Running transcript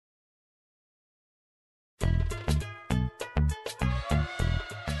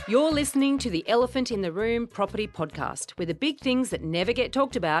You're listening to the Elephant in the Room Property Podcast, where the big things that never get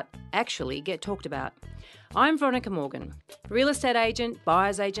talked about actually get talked about. I'm Veronica Morgan, real estate agent,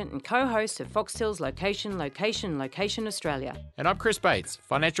 buyer's agent and co-host of Foxtel's Location Australia. And I'm Chris Bates,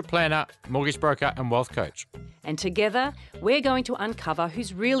 financial planner, mortgage broker and wealth coach. And together, we're going to uncover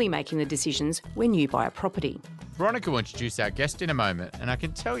who's really making the decisions when you buy a property. Veronica will introduce our guest in a moment, and I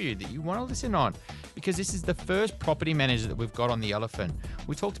can tell you that you want to listen on because this is the first property manager that we've got on the Elephant.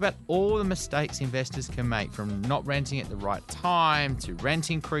 We talked about all the mistakes investors can make, from not renting at the right time to rent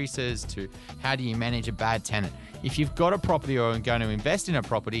increases to how do you manage a bad tenant. If you've got a property or are going to invest in a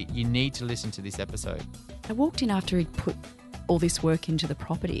property, you need to listen to this episode. I walked in after he'd put all this work into the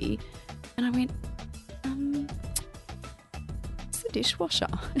property and I went, it's the dishwasher.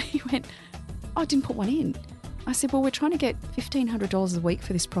 He went, I didn't put one in. I said, well, we're trying to get $1,500 a week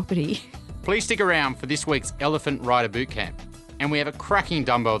for this property. Please stick around for this week's Elephant Rider Bootcamp. And we have a cracking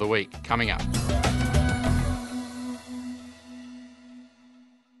dumbbell of the week coming up.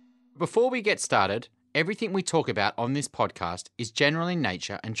 Before we get started, everything we talk about on this podcast is general in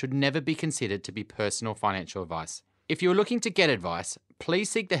nature and should never be considered to be personal financial advice. If you're looking to get advice,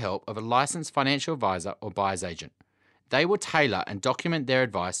 please seek the help of a licensed financial advisor or buyer's agent. They will tailor and document their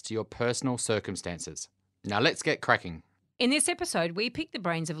advice to your personal circumstances. Now let's get cracking. In this episode, we pick the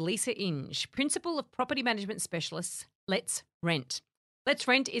brains of Lisa Indge, Principal of Property Management Specialists, Let's Rent. Let's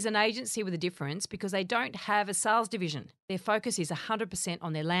Rent is an agency with a difference because they don't have a sales division. Their focus is 100%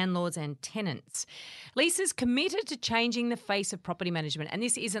 on their landlords and tenants. Lisa's committed to changing the face of property management, and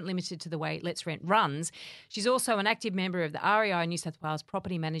this isn't limited to the way Let's Rent runs. She's also an active member of the REI New South Wales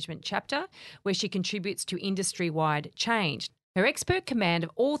Property Management chapter, where she contributes to industry-wide change. Her expert command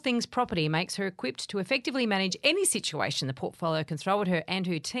of all things property makes her equipped to effectively manage any situation the portfolio can throw at her and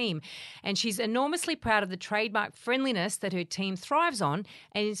her team. And she's enormously proud of the trademark friendliness that her team thrives on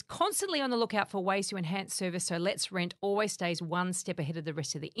and is constantly on the lookout for ways to enhance service, so Let's Rent always stays one step ahead of the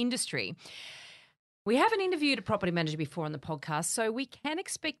rest of the industry. We haven't interviewed a property manager before on the podcast, so we can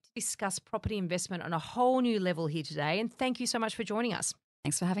expect to discuss property investment on a whole new level here today. And thank you so much for joining us.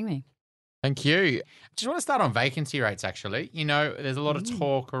 Thanks for having me. Thank you. Just want to start on vacancy rates, actually. You know, there's a lot of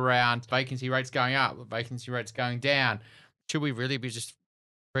talk around vacancy rates going up, vacancy rates going down. Should we really be just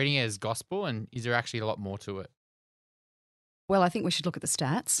treating it as gospel, and is there actually a lot more to it? Well, I think we should look at the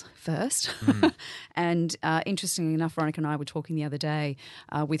stats first. And interestingly enough, Veronica and I were talking the other day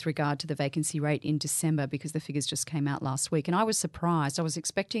with regard to the vacancy rate in December, because the figures just came out last week. And I was surprised. I was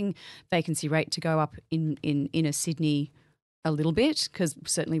expecting vacancy rate to go up in inner Sydney a little bit, because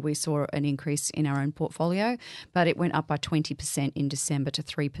certainly we saw an increase in our own portfolio, but it went up by 20% in December to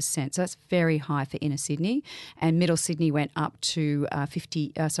 3%. So that's very high for inner Sydney, and middle Sydney went up to up to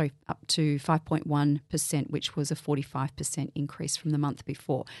 5.1%, which was a 45% increase from the month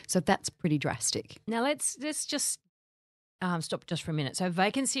before. So that's pretty drastic. Now let's just stop just for a minute. So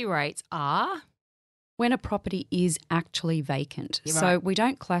vacancy rates are when a property is actually vacant. You're so right. We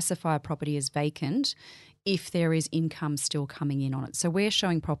don't classify a property as vacant if there is income still coming in on it. So we're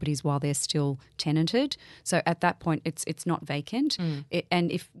showing properties while they're still tenanted. So at that point, it's not vacant.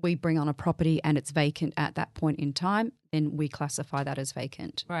 And if we bring on a property and it's vacant at that point in time, then we classify that as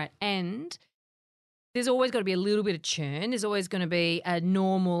vacant. right. And there's always got to be a little bit of churn. There's always going to be a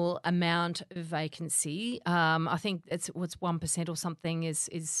normal amount of vacancy. I think it's 1% or something is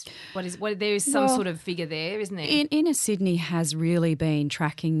there is some sort of figure there, isn't there? Inner Sydney has really been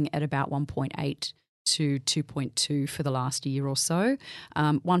tracking at about 1.8 to 2.2 for the last year or so.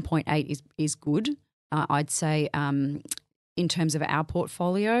 1.8 is good. I'd say in terms of our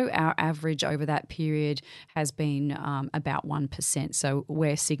portfolio, our average over that period has been about 1%. So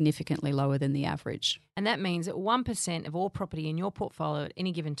we're significantly lower than the average. And that means that 1% of all property in your portfolio at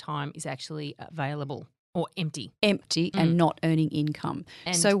any given time is actually available or empty. And not earning income.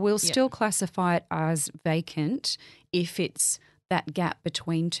 And, so we'll still classify it as vacant if it's that gap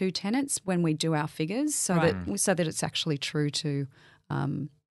between two tenants when we do our figures, so that it's actually true to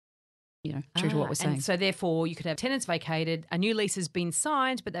true to what we're saying. And so therefore you could have tenants vacated, a new lease has been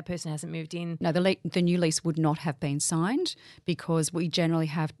signed, but that person hasn't moved in. No, the new lease would not have been signed, because we generally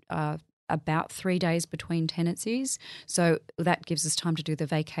have about 3 days between tenancies. So that gives us time to do the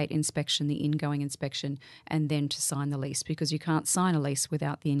vacate inspection, the ingoing inspection, and then to sign the lease, because you can't sign a lease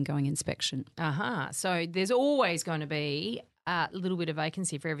without the ingoing inspection. So there's always going to be a little bit of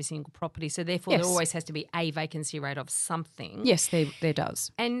vacancy for every single property. So therefore, there always has to be a vacancy rate of something. Yes, there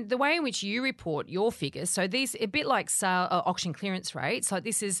does. And the way in which you report your figures, so these a bit like auction clearance rates. Like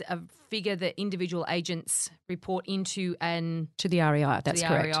this is a figure that individual agents report into to the REI. That's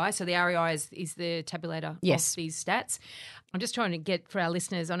correct. REI. So the REI is the tabulator of these stats. I'm just trying to get for our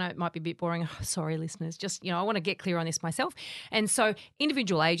listeners. I know it might be a bit boring. Oh, sorry, listeners. Just I want to get clear on this myself. And so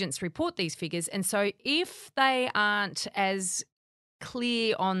individual agents report these figures. And so if they aren't as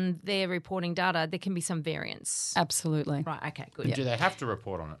clear on their reporting data, there can be some variance. Absolutely. Right. Okay. Good. And do they have to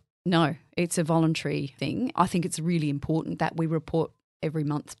report on it? No, it's a voluntary thing. I think it's really important that we report every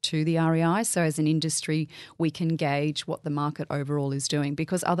month to the REI. So as an industry, we can gauge what the market overall is doing,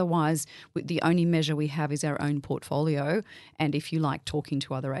 because otherwise the only measure we have is our own portfolio and, if you like, talking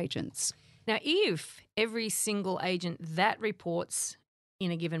to other agents. Now, if every single agent that reports in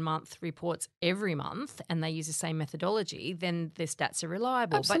a given month reports every month and they use the same methodology, then their stats are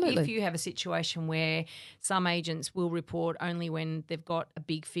reliable. Absolutely. But if you have a situation where some agents will report only when they've got a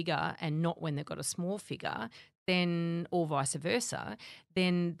big figure and not when they've got a small figure, then, or vice versa,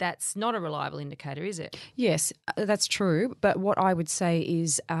 then that's not a reliable indicator, is it? Yes, that's true. But what I would say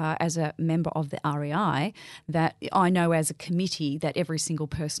is, as a member of the REI, that I know as a committee that every single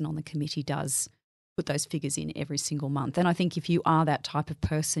person on the committee does put those figures in every single month. And I think if you are that type of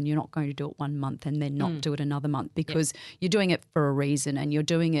person, you're not going to do it one month and then not do it another month, because you're doing it for a reason, and you're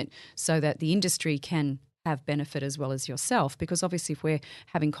doing it so that the industry can have benefit as well as yourself. Because obviously if we're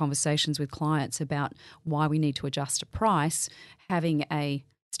having conversations with clients about why we need to adjust a price, having a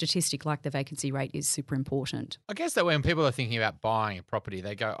statistic like the vacancy rate is super important. I guess that when people are thinking about buying a property,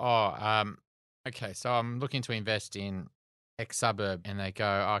 they go, okay, so I'm looking to invest in X suburb, and they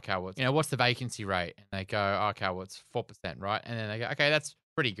go, okay, well, what's the vacancy rate? And they go, okay, well, it's 4%, right? And then they go, okay, that's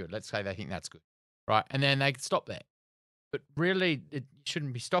pretty good. Let's say they think that's good, right? And then they stop there. But really, it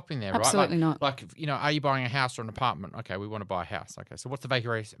shouldn't be stopping there, Absolutely right? not. Like, are you buying a house or an apartment? Okay, we want to buy a house. Okay, so what's the vacancy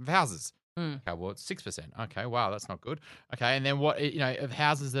rate of houses? Okay, well, it's 6%. Okay, wow, that's not good. Okay, and then what, of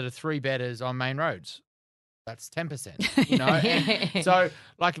houses that are 3-bedders on main roads? That's 10%, And so,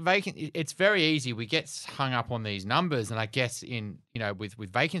 like, it's very easy. We get hung up on these numbers, and I guess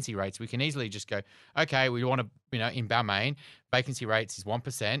with vacancy rates, we can easily just go, okay, we want to, in Balmain, vacancy rates is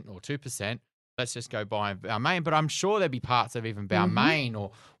 1% or 2%. Let's just go buy Balmain. But I'm sure there'd be parts of even Balmain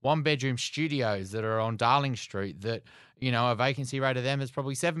or one-bedroom studios that are on Darling Street that, a vacancy rate of them is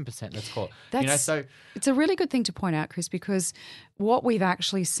probably 7%, let's call it. So it's a really good thing to point out, Chris, because what we've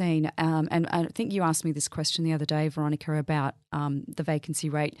actually seen, and I think you asked me this question the other day, Veronica, about the vacancy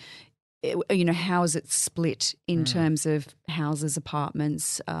rate. How is it split in terms of houses,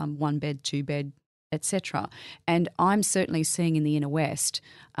 apartments, 1-bed, 2-bed, etc. And I'm certainly seeing in the Inner West,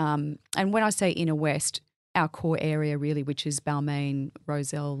 and when I say Inner West, our core area really, which is Balmain,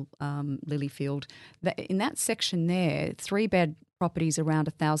 Rozelle, Lilyfield, in that section there, 3-bed properties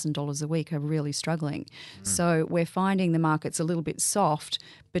around $1,000 a week are really struggling. So we're finding the market's a little bit soft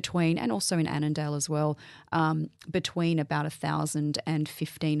between, and also in Annandale as well, between about $1,000 and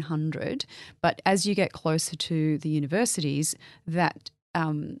 $1,500. But as you get closer to the universities, that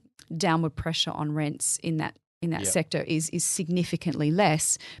downward pressure on rents in that sector is significantly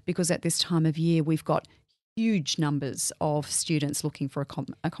less, because at this time of year we've got huge numbers of students looking for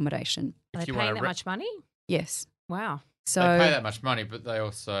accommodation. Are they paying that much money? Yes. Wow. So they pay that much money, but they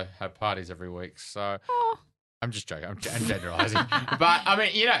also have parties every week. So I'm just joking. I'm generalising. But I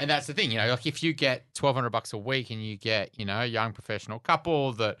mean, and that's the thing, like if you get $1,200 a week and you get, a young professional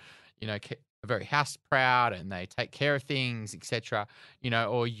couple that, are very house proud and they take care of things, etc.,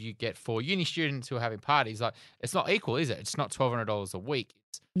 or you get 4 uni students who are having parties, like it's not equal, is it? It's not $1,200 a week.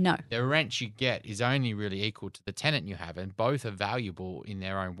 No. The rent you get is only really equal to the tenant you have, and both are valuable in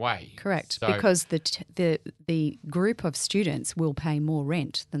their own way. Correct, so, because the group of students will pay more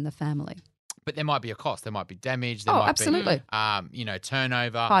rent than the family. But there might be a cost. There might be damage. There might absolutely. be,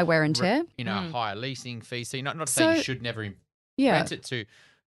 turnover. High wear and tear. Higher leasing fees. So not to say you should never rent it to,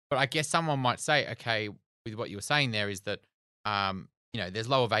 but I guess someone might say, okay, with what you were saying there is that, there's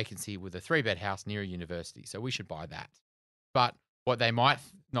lower vacancy with a 3-bed house near a university, so we should buy that. But what they might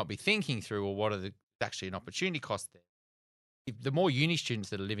not be thinking through, or what are actually an opportunity cost there. If the more uni students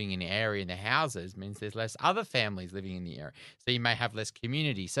that are living in the area in the houses means there's less other families living in the area. So you may have less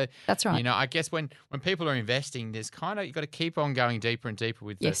community. So that's right. I guess when people are investing, there's you've got to keep on going deeper and deeper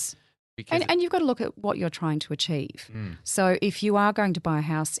with this. And you've got to look at what you're trying to achieve. So if you are going to buy a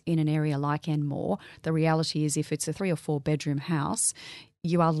house in an area like Enmore, the reality is if it's a 3 or 4 bedroom house,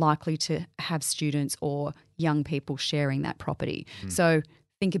 you are likely to have students or young people sharing that property. So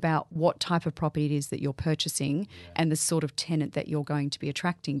think about what type of property it is that you're purchasing and the sort of tenant that you're going to be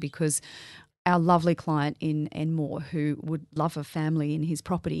attracting, because our lovely client in Enmore who would love a family in his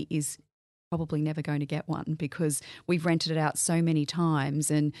property is probably never going to get one, because we've rented it out so many times,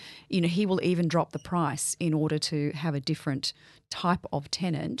 and he will even drop the price in order to have a different type of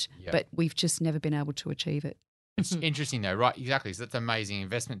tenant, but we've just never been able to achieve it. It's interesting though, right? Exactly. So that's an amazing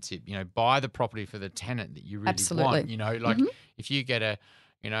investment tip. Buy the property for the tenant that you really Absolutely. want. If you get a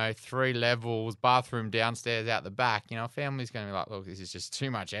 3 levels, bathroom downstairs, out the back, a family's going to be like, look, this is just too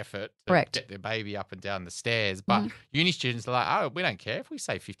much effort to Correct. get their baby up and down the stairs. But uni students are like, oh, we don't care if we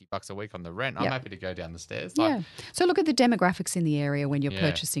save $50 a week on the rent. I'm happy to go down the stairs. Yeah. So look at the demographics in the area when you're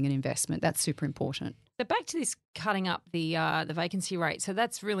purchasing an investment. That's super important. So back to this cutting up the vacancy rate. So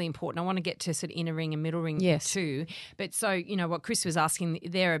that's really important. I want to get to sort of inner ring and middle ring too. But so, what Chris was asking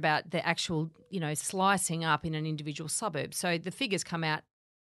there about the actual, slicing up in an individual suburb. So the figures come out.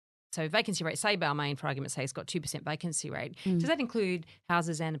 So vacancy rate, say Balmain, for argument's sake, has got 2% vacancy rate. Does that include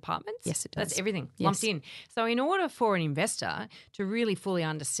houses and apartments? Yes, it does. That's everything lumped in. So in order for an investor to really fully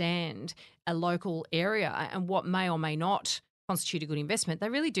understand a local area and what may or may not constitute a good investment, they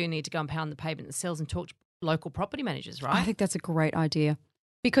really do need to go and pound the pavement themselves and talk to local property managers, right? I think that's a great idea,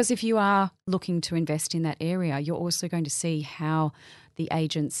 because if you are looking to invest in that area, you're also going to see how the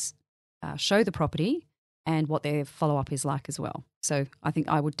agents show the property and what their follow-up is like as well. So I think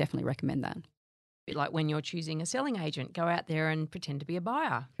I would definitely recommend that. Bit like when you're choosing a selling agent, go out there and pretend to be a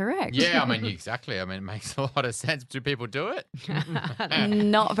buyer. Correct. Yeah, exactly. It makes a lot of sense. Do people do it?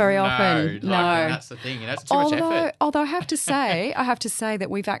 Not very often. No. That's the thing. That's too much effort. Although I have to say that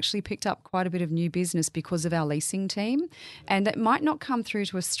we've actually picked up quite a bit of new business because of our leasing team, and that might not come through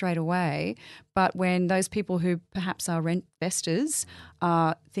to us straight away, but when those people who perhaps are rent investors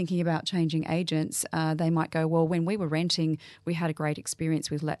are thinking about changing agents, they might go, well, when we were renting, we had a great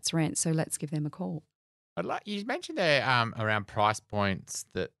experience with Let's Rent, so let's give them a call. You mentioned there around price points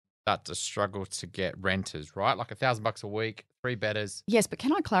that that's a struggle to get renters, right? Like $1,000 a week, 3 bedders. Yes, but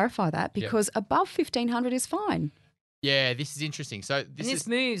can I clarify that? Because above 1,500 is fine. Yeah, this is interesting. So this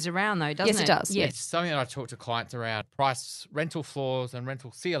moves around though, doesn't it? Yes, it does. Yes, it's something that I talk to clients around: price, rental floors, and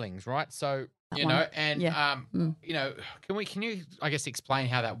rental ceilings, right? So can you I guess explain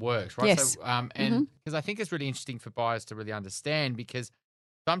how that works, right? Yes. So and because I think it's really interesting for buyers to really understand, because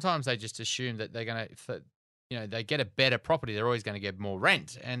sometimes they just assume that they're going to, they get a better property, they're always going to get more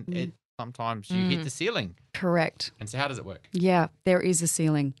rent, and sometimes you hit the ceiling. Correct. And so how does it work? Yeah, there is a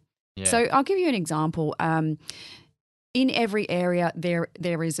ceiling. Yeah. So I'll give you an example. In every area, there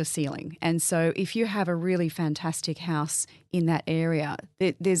is a ceiling. And so if you have a really fantastic house in that area,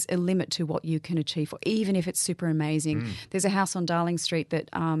 there's a limit to what you can achieve, even if it's super amazing. There's a house on Darling Street that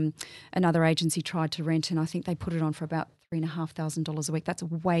another agency tried to rent, and I think they put it on for about $3,500 a week. That's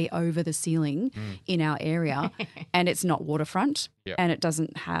way over the ceiling in our area, and it's not waterfront, and it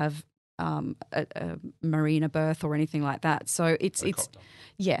doesn't have a marina berth or anything like that. So it's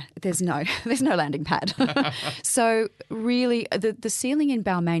there's no landing pad. So really the ceiling in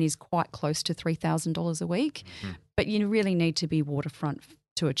Balmain is quite close to $3,000 a week, but you really need to be waterfront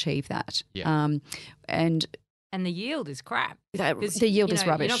to achieve that. And the yield is crap. The yield is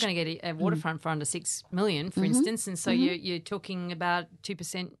rubbish. You're not going to get a waterfront for under $6 million, for instance, and so you're talking about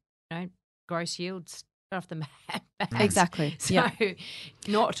 2%, gross yields off the map. Exactly. So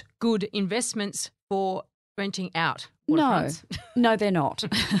not good investments for renting out waterfronts. No, they're not.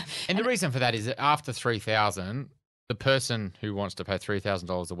 And the reason for that is that after $3,000, the person who wants to pay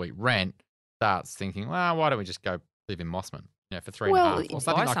 $3,000 a week rent starts thinking, well, why don't we just go live in Mossman, for $3,500 or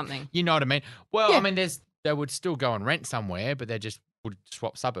something buy like. Something. You know what I mean? Well, they would still go and rent somewhere, but they just would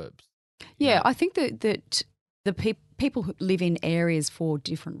swap suburbs. Yeah, I think that the people who live in areas for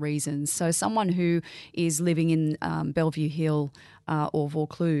different reasons. So someone who is living in Bellevue Hill or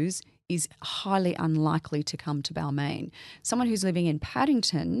Vaucluse is highly unlikely to come to Balmain. Someone who's living in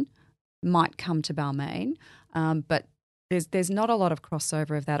Paddington might come to Balmain, but there's not a lot of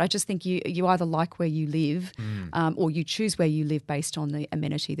crossover of that. I just think you either like where you live or you choose where you live based on the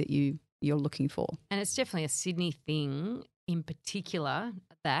amenity that you're looking for. And it's definitely a Sydney thing in particular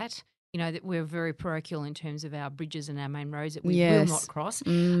that we're very parochial in terms of our bridges and our main roads that we will not cross.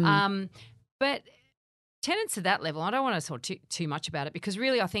 But tenants at that level, I don't want to talk too much about it, because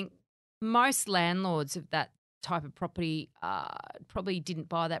really I think most landlords of that type of property probably didn't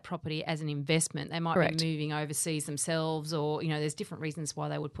buy that property as an investment. They might be moving overseas themselves, or there's different reasons why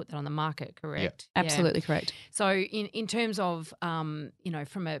they would put that on the market. Correct? Yep. Absolutely correct. So in terms of from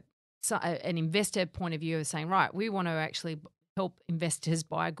an investor point of view of saying, right, we want to actually help investors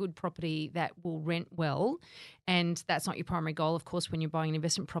buy a good property that will rent well. And that's not your primary goal, of course, when you're buying an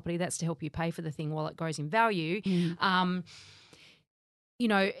investment property. That's to help you pay for the thing while it grows in value. You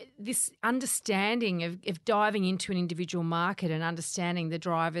know, this understanding of diving into an individual market and understanding the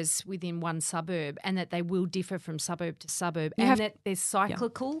drivers within one suburb, and that they will differ from suburb to suburb, that there's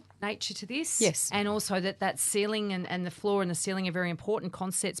cyclical nature to this. Yes. And also that ceiling and the floor and the ceiling are very important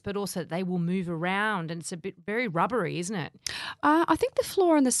concepts, but also that they will move around, and it's a bit very rubbery, isn't it? I think the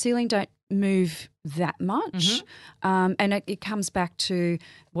floor and the ceiling don't move that much. And it comes back to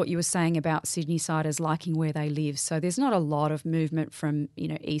what you were saying about Sydney-siders liking where they live. So there's not a lot of movement from,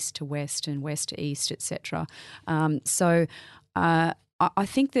 east to west and west to east, etc. So I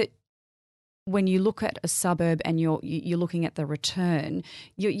think that when you look at a suburb and you're looking at the return,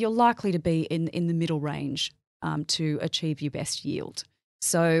 you're likely to be in the middle range to achieve your best yield.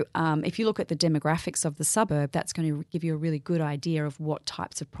 So if you look at the demographics of the suburb, that's going to give you a really good idea of what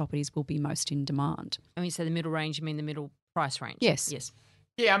types of properties will be most in demand. And when you say the middle range, you mean the middle price range? Yes.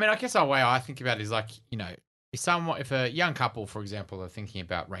 Yeah, I mean, I guess the way I think about it is like, if a young couple, for example, are thinking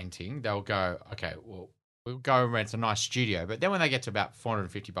about renting, they'll go, okay, well, we'll go and rent a nice studio. But then when they get to about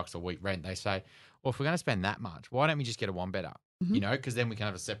 $450 a week rent, they say, well, if we're going to spend that much, why don't we just get a one bedder? Because then we can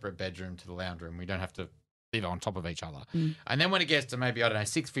have a separate bedroom to the lounge room. We don't have to live on top of each other. And then when it gets to maybe, I don't know,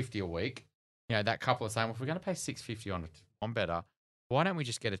 $650 a week, that couple are saying, well, if we're going to pay $650 on a one bedder, why don't we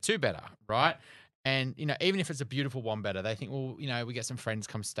just get a two bedder, right? And, even if it's a beautiful one bedder, they think, well, we get some friends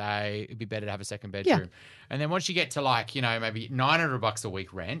come stay. It'd be better to have a second bedroom. Yeah. And then once you get to like, maybe $900 a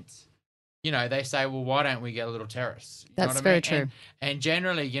week rent, they say, well, why don't we get a little terrace? That's very true. And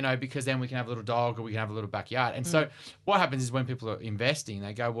generally, because then we can have a little dog or we can have a little backyard. And so what happens is when people are investing,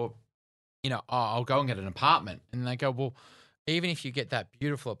 they go, well, I'll go and get an apartment. And they go, well, even if you get that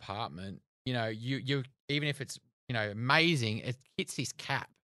beautiful apartment, you even if it's, amazing, it hits this cap.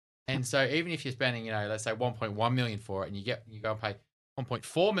 And so even if you're spending, let's say 1.1 million for it and you go and pay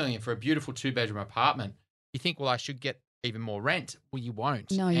 1.4 million for a beautiful 2-bedroom apartment, you think, well, I should get even more rent. Well, you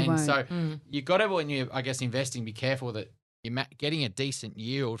won't. No, you won't. And so you've got to, when you're, I guess, investing, be careful that you're getting a decent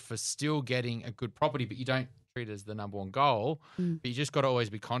yield for still getting a good property, but you don't treat it as the number one goal. But you just got to always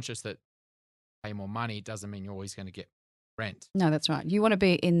be conscious that pay more money doesn't mean you're always going to get rent. No, that's right. You want to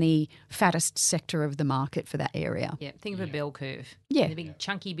be in the fattest sector of the market for that area. Yeah, think of a bell curve. Yeah. The big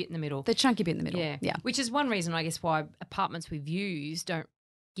chunky bit in the middle. The chunky bit in the middle. Yeah. Which is one reason, I guess, why apartments with views don't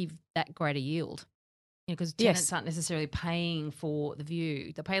give that greater yield. Because tenants aren't necessarily paying for the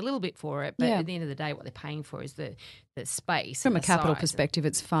view. They pay a little bit for it, but at the end of the day, what they're paying for is the space. From a capital perspective,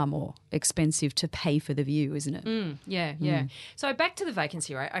 it's far more expensive to pay for the view, isn't it? Yeah. So back to the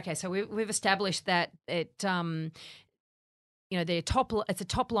vacancy rate. Okay, so we've established that it's a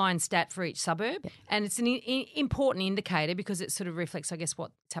top line stat for each suburb, and it's an important indicator because it sort of reflects, I guess,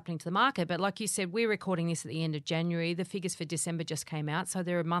 what's happening to the market. But like you said, we're recording this at the end of January. The figures for December just came out, so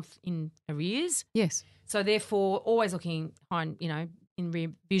they're a month in arrears. Yes. So therefore, always looking behind, in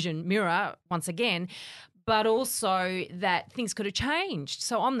revision mirror once again, but also that things could have changed.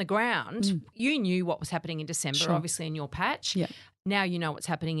 So on the ground, you knew what was happening in December, obviously in your patch. Yeah. Now you know what's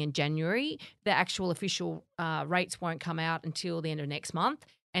happening in January. The actual official rates won't come out until the end of next month.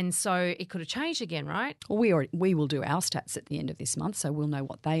 And so it could have changed again, right? Well, we will do our stats at the end of this month, so we'll know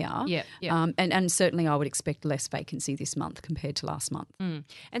what they are. Yeah. And certainly I would expect less vacancy this month compared to last month. And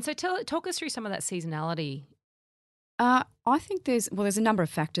so talk us through some of that seasonality. I think there's a number of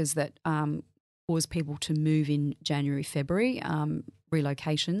factors that cause people to move in January, February.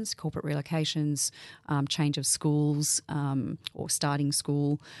 Relocations, corporate relocations, change of schools or starting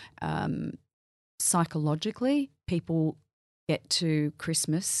school. Psychologically, people get to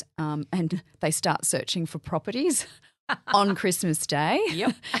Christmas and they start searching for properties on Christmas Day.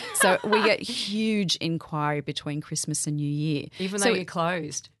 Yep. So we get huge inquiry between Christmas and New Year. Even though you're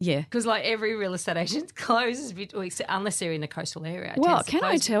closed. Yeah. Because like every real estate agent closes unless they're in a coastal area. Well, can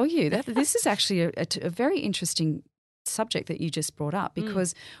I tell you that this is actually a very interesting subject that you just brought up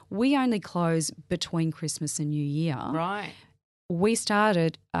because we only close between Christmas and New Year. Right. We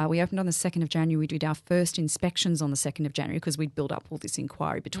started, we opened on the 2nd of January. We did our first inspections on the 2nd of January because we'd built up all this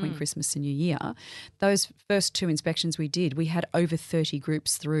inquiry between Christmas and New Year. Those first 2 inspections we did, we had over 30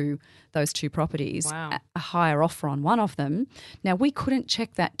 groups through those 2 properties, a higher offer on one of them. Now, we couldn't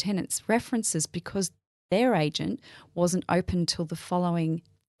check that tenant's references because their agent wasn't open till the following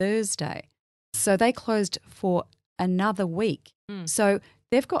Thursday. So they closed for another week. So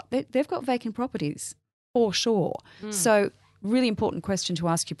they've got vacant properties for sure. So really important question to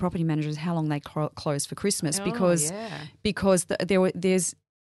ask your property managers how long they close for Christmas because there's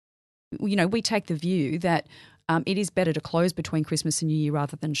we take the view that it is better to close between Christmas and New Year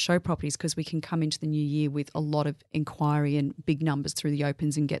rather than show properties because we can come into the new year with a lot of inquiry and big numbers through the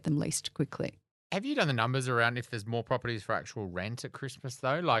opens and get them leased quickly. Have you done the numbers around if there's more properties for actual rent at Christmas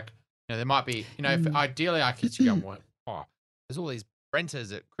though? Like, there might be, if ideally I could go, well, there's all these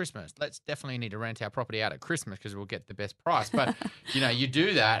renters at Christmas. Let's definitely need to rent our property out at Christmas because we'll get the best price. But, you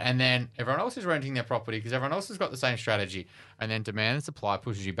do that and then everyone else is renting their property because everyone else has got the same strategy. And then demand and supply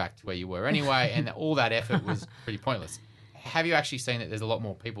pushes you back to where you were anyway. And all that effort was pretty pointless. Have you actually seen that there's a lot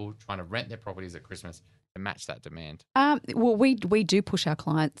more people trying to rent their properties at Christmas to match that demand? Well, we do push our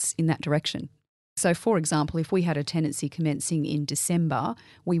clients in that direction. So, for example, if we had a tenancy commencing in December,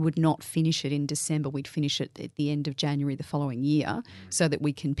 we would not finish it in December. We'd finish it at the end of January the following year so that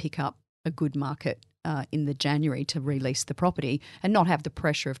we can pick up a good market in the January to release the property and not have the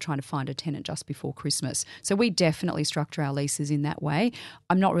pressure of trying to find a tenant just before Christmas. So we definitely structure our leases in that way.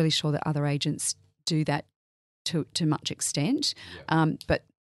 I'm not really sure that other agents do that to much extent, but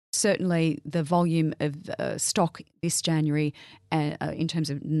certainly the volume of stock this January in terms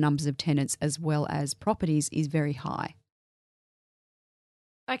of numbers of tenants as well as properties is very high.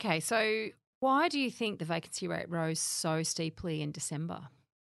 Okay, so why do you think the vacancy rate rose so steeply in December?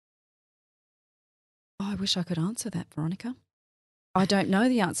 I wish I could answer that, Veronica. I don't know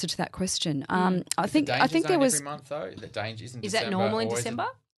the answer to that question. I think there was every month though. The danger isn't. Is that normal in December?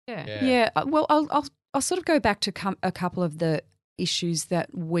 Yeah. Well, I'll sort of go back to a couple of the issues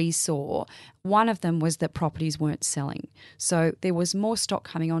that we saw. One of them was that properties weren't selling. So there was more stock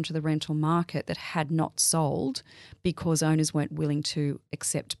coming onto the rental market that had not sold because owners weren't willing to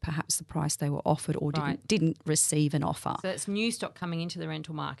accept perhaps the price they were offered or didn't receive an offer. So it's new stock coming into the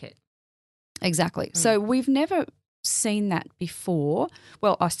rental market. Exactly. So we've never seen that before.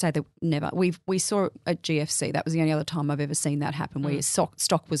 Well, I say that never. We saw it at GFC. That was the only other time I've ever seen that happen where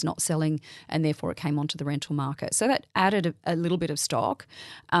stock was not selling and therefore it came onto the rental market. So that added a little bit of stock.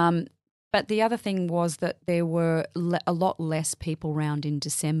 But the other thing was that there were a lot less people around in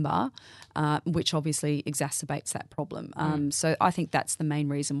December, which obviously exacerbates that problem. So I think that's the main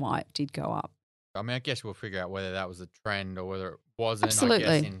reason why it did go up. I mean, I guess we'll figure out whether that was a trend or whether it wasn't. Absolutely.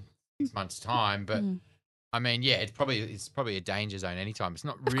 I guess in 6 months' time, but I mean, yeah, it's probably a danger zone anytime. It's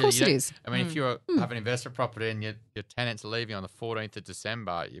not really. Of course it is. I mean, if you have an investment property and your tenants are leaving on the 14th of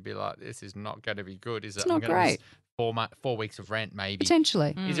December, you'd be like, this is not going to be good, is it? It's not great. 4 weeks of rent, maybe.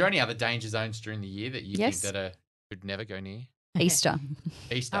 Potentially. Is there any other danger zones during the year that you think that could never go near? Easter.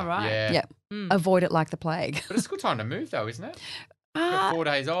 Easter. Oh, right. Yeah. Avoid it like the plague. But it's a good time to move, though, isn't it? Got 4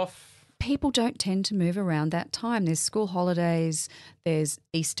 days off. People don't tend to move around that time. There's school holidays, there's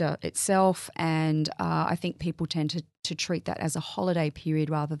Easter itself, and I think people tend to treat that as a holiday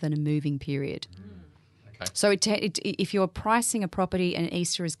period rather than a moving period. Okay. So if you're pricing a property and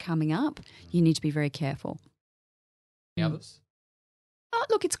Easter is coming up, you need to be very careful. Any others?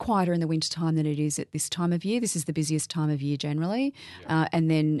 Look, it's quieter in the wintertime than it is at this time of year. This is the busiest time of year generally. And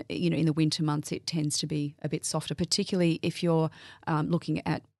then, in the winter months it tends to be a bit softer, particularly if you're looking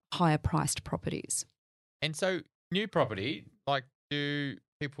at higher priced properties. And so new property, like, do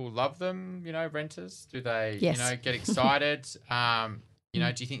people love them, renters? Do they, Yes. get excited? Do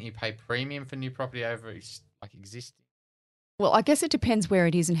you think you pay premium for new property over existing? Well, I guess it depends where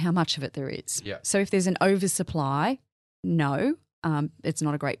it is and how much of it there is. Yeah. So if there's an oversupply, no, it's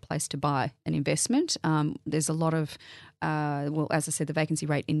not a great place to buy an investment. There's a lot of, as I said, the vacancy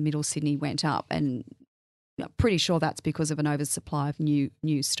rate in Middle Sydney went up, and pretty sure that's because of an oversupply of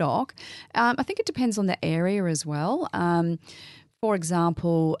new stock. I think it depends on the area as well. For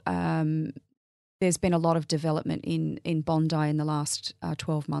example, there's been a lot of development in Bondi in the last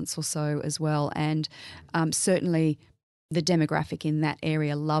 12 months or so as well, and certainly the demographic in that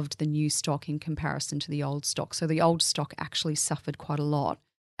area loved the new stock in comparison to the old stock. So the old stock actually suffered quite a lot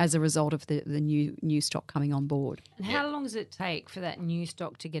as a result of the new stock coming on board. And how long does it take for that new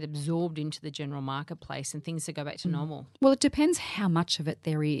stock to get absorbed into the general marketplace and things to go back to normal? Well, it depends how much of it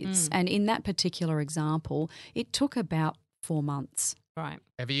there is. And in that particular example, it took about 4 months. Right.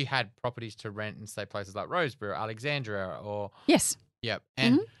 Have you had properties to rent in, say, places like Rosebery or Alexandria or? Yes. Yep.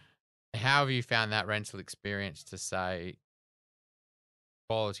 And how have you found that rental experience to, say,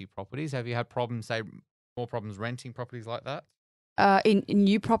 quality properties? Have you had problems, say, more problems renting properties like that? In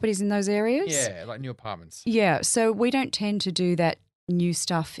new properties in those areas? Yeah, like new apartments. Yeah, so we don't tend to do that new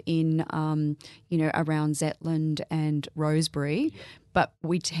stuff in, around Zetland and Rosebery, but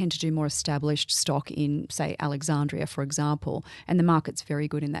we tend to do more established stock in, say, Alexandria, for example, and the market's very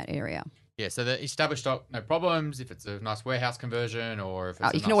good in that area. Yeah, so the established stock, no problems. If it's a nice warehouse conversion or if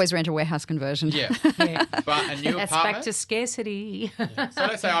it's you can always rent a warehouse conversion. Yeah. But a new That's apartment. back to scarcity. So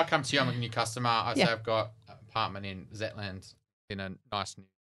let's say I come to you, I'm a new customer. I say I've got apartment in Zetland in a nice new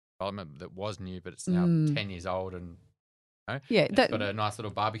development that was new, but it's now 10 years old and Yeah, it's got a nice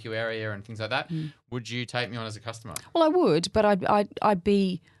little barbecue area and things like that. Would you take me on as a customer? Well, I would, but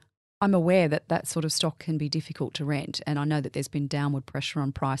I'm aware that that sort of stock can be difficult to rent, and I know that there's been downward pressure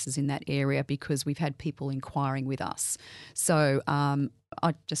on prices in that area because we've had people inquiring with us. So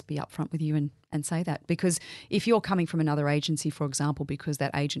I'd just be upfront with you and say that, because if you're coming from another agency, for example, because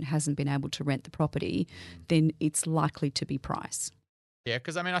that agent hasn't been able to rent the property, then it's likely to be price. Yeah,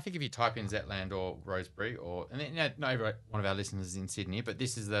 because I think if you type in Zetland or Rosebery, not every one of our listeners is in Sydney, but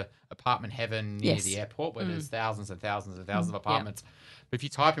this is the apartment heaven near the airport where there's thousands and thousands and thousands of apartments. Yeah. But if you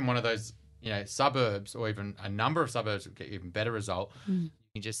type in one of those, suburbs or even a number of suburbs, will get you even better result. You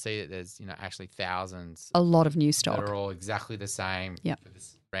can just see that there's, actually thousands. A lot of new stock. That are all exactly the same for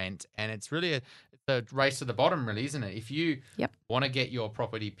this rent. And it's really a race to the bottom, really, isn't it? If you want to get your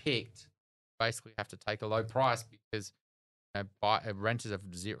property picked, basically have to take a low price because renters have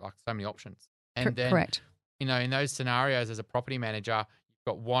so many options. And then, correct. In those scenarios, as a property manager, you've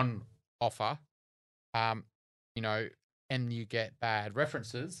got one offer, and you get bad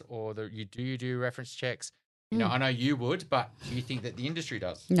references, or you do reference checks. I know you would, but do you think that the industry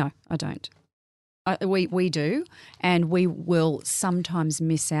does? No, I don't. We do, and we will sometimes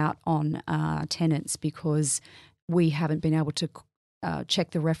miss out on tenants because we haven't been able to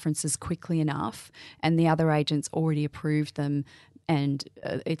check the references quickly enough, and the other agents already approved them, and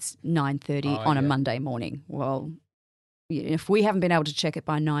it's 9:30 on a Monday morning. Well, if we haven't been able to check it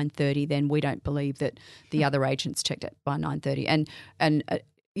by 9:30, then we don't believe that the other agents checked it by 9:30. And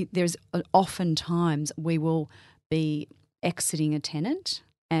there's oftentimes we will be exiting a tenant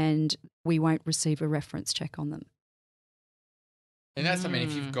and we won't receive a reference check on them. And that's,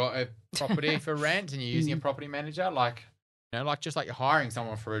 if you've got a property for rent and you're using a property manager, just like you're hiring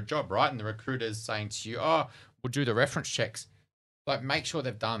someone for a job, right? And the recruiter's saying to you, we'll do the reference checks. Make sure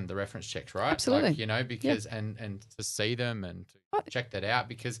they've done the reference checks, right? Absolutely. Because and to see them and to check that out,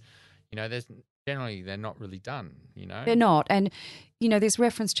 because there's generally they're not really done. They're not, and there's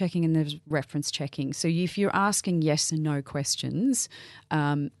reference checking and there's reference checking. So if you're asking yes and no questions,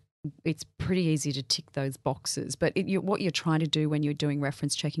 it's pretty easy to tick those boxes. But what you're trying to do when you're doing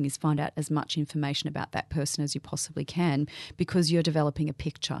reference checking is find out as much information about that person as you possibly can, because you're developing a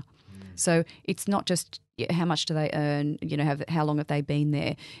picture. So it's not just how much do they earn, how long have they been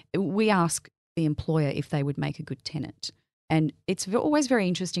there. We ask the employer if they would make a good tenant. And it's always very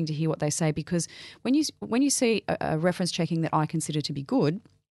interesting to hear what they say, because when you see a reference checking that I consider to be good,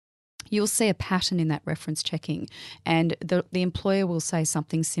 you'll see a pattern in that reference checking, and the employer will say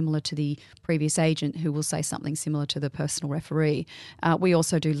something similar to the previous agent, who will say something similar to the personal referee. We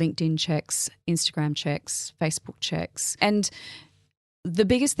also do LinkedIn checks, Instagram checks, Facebook checks, and the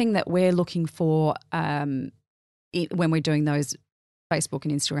biggest thing that we're looking for when we're doing those Facebook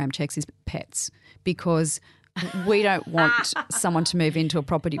and Instagram checks is pets, because we don't want someone to move into a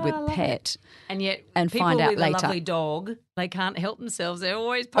property with pet and yet and people find out with later. a lovely dog, they can't help themselves. They're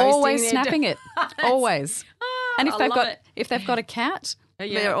always posting. Always snapping it. Always. And if they've got a cat,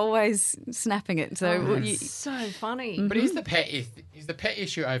 they're always snapping it. So so funny. But is the pet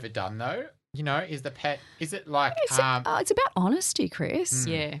issue overdone though? Is it like... It's about honesty, Chris.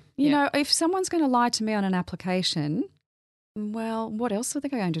 Yeah. If someone's going to lie to me on an application, well, what else are they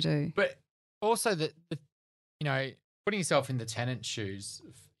going to do? But also putting yourself in the tenant's shoes,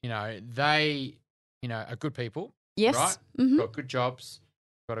 they, are good people. Yes. Right? Mm-hmm. Got good jobs,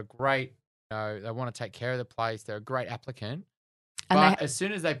 got a great, they want to take care of the place. They're a great applicant. But as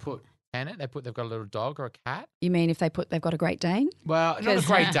soon as they put tenant, they've got a little dog or a cat. You mean if they've got a Great Dane? Well, not a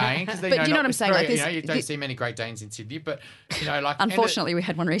Great Dane, because but you know what I'm saying. You don't see many Great Danes in Sydney, but unfortunately, we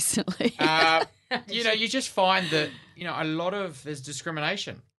had one recently. You just find that a lot of there's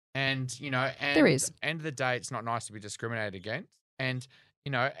discrimination, and there is. End of the day, it's not nice to be discriminated against, and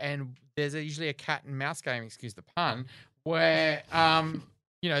and there's usually a cat and mouse game, excuse the pun, where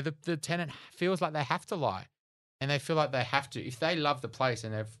the tenant feels like they have to lie. And they feel like they have to. If they love the place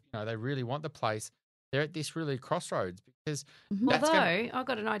and they really want the place, they're at this really crossroads, because I've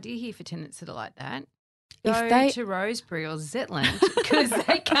got an idea here for tenants that are like that. If Go to Rosebery or Zetland, because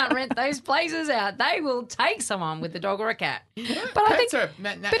they can't rent those places out. They will take someone with a dog or a cat. But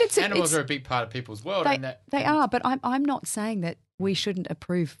animals are a big part of people's world. They are, but I'm not saying that we shouldn't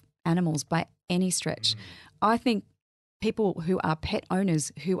approve animals by any stretch. I think people who are pet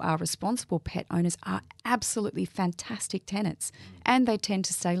owners, who are responsible pet owners, are absolutely fantastic tenants, and they tend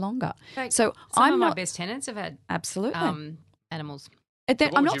to stay longer. So some of my best tenants have had absolutely animals.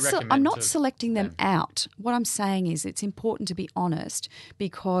 I'm not selecting them out. What I'm saying is it's important to be honest,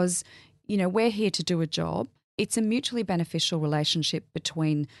 because we're here to do a job, it's a mutually beneficial relationship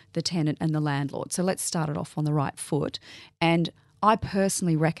between the tenant and the landlord. So let's start it off on the right foot. And I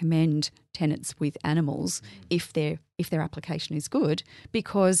personally recommend tenants with animals if their application is good,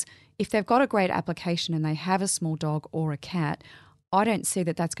 because if they've got a great application and they have a small dog or a cat, I don't see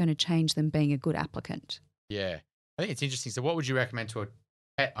that that's going to change them being a good applicant. Yeah. I think it's interesting. So what would you recommend to a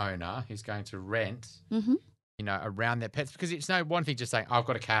pet owner who's going to rent, around their pets? Because it's no one thing just saying, I've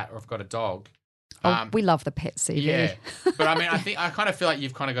got a cat or I've got a dog. We love the pet CV. Yeah. But I mean, I kind of feel like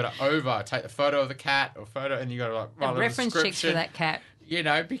you've kind of got to take the photo of the cat and you got to write a reference checks for that cat.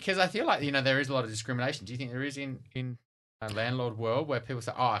 Because I feel like, there is a lot of discrimination. Do you think there is in a landlord world where people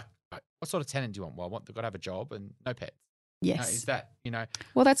say, what sort of tenant do you want? Well, they've got to have a job and no pets. Yes. Is that,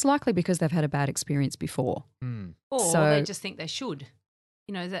 Well, that's likely because they've had a bad experience before. Or they just think they should.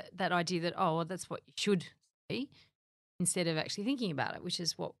 That idea that, that's what you should be, instead of actually thinking about it, which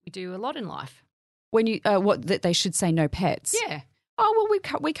is what we do a lot in life. When you that they should say no pets. Yeah. Oh,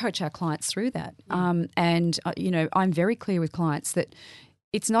 well, we coach our clients through that. And I'm very clear with clients that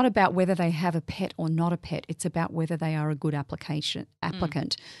it's not about whether they have a pet or not a pet. It's about whether they are a good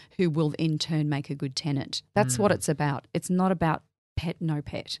applicant who will in turn make a good tenant. That's what it's about. It's not about pet, no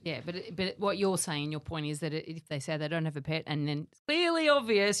pet. Yeah, but what you're saying, your point is that if they say they don't have a pet and then it's clearly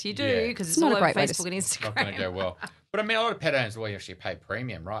obvious you do because it's all over Facebook and Instagram. It's not going to go well. But I mean, a lot of pet owners will actually pay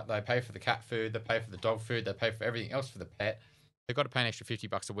premium, right? They pay for the cat food, they pay for the dog food, they pay for everything else for the pet. They've got to pay an extra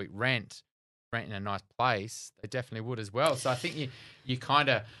 $50 a week rent in a nice place. They definitely would as well. So I think you kind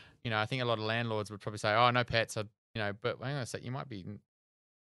of, I think a lot of landlords would probably say, no pets, but hang on a sec, you might be a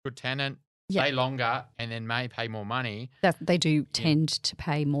good tenant, stay longer, and then may pay more money. That they do tend to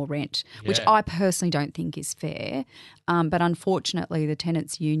pay more rent, which I personally don't think is fair. But unfortunately, the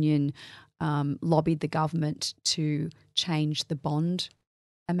tenants' union lobbied the government to change the bond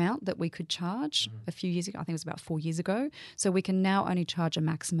amount that we could charge a few years ago. I think it was about 4 years ago. So we can now only charge a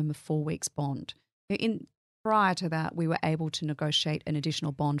maximum of 4 weeks bond. Prior to that, we were able to negotiate an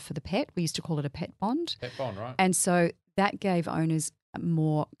additional bond for the pet. We used to call it a pet bond. Pet bond, right. And so that gave owners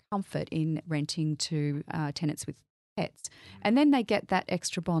more comfort in renting to tenants with pets. And then they get that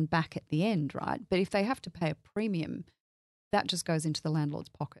extra bond back at the end, right? But if they have to pay a premium, that just goes into the landlord's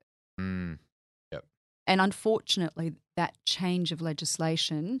pocket. Yep. And unfortunately, that change of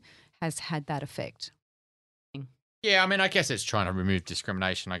legislation has had that effect. Yeah, I mean, I guess it's trying to remove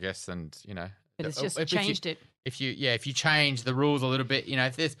discrimination, I guess, and, But it's just changed it. If you change the rules a little bit,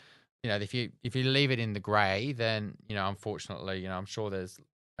 if there's, if you leave it in the grey, then, unfortunately, I'm sure there's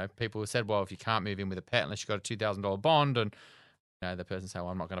people who said, well, if you can't move in with a pet unless you've got a $2,000 bond, and the person say, well,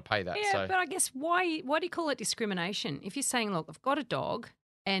 I'm not going to pay that. Yeah, but I guess why do you call it discrimination? If you're saying, look, I've got a dog,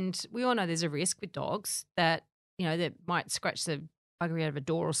 and we all know there's a risk with dogs that, that might scratch the buggery out of a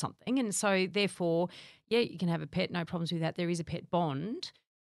door or something, and so therefore, you can have a pet, no problems with that. There is a pet bond.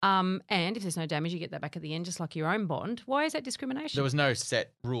 And if there's no damage, you get that back at the end, just like your own bond. Why is that discrimination? There was no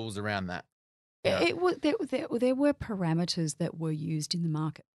set rules around that. There were parameters that were used in the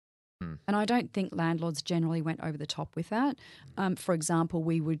market. And I don't think landlords generally went over the top with that. For example,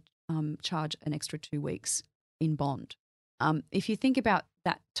 we would charge an extra 2 weeks in bond. If you think about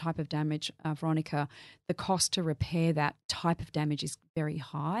that type of damage, Veronica, the cost to repair that type of damage is very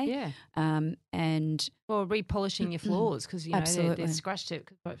high. Yeah. Or repolishing your floors because, they're scratched it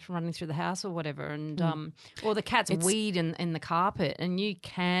from running through the house or whatever. And or the cat's weed in the carpet and you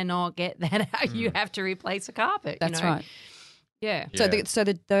cannot get that out. You have to replace the carpet. That's right. Yeah. So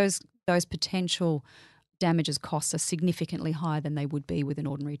those potential damages costs are significantly higher than they would be with an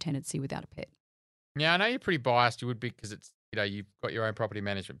ordinary tenancy without a pet. Yeah, I know you're pretty biased. You would be because it's you've got your own property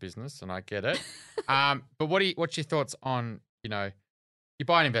management business, and I get it. But what's your thoughts on you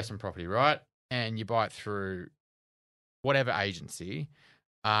buy an investment property, right? And you buy it through whatever agency.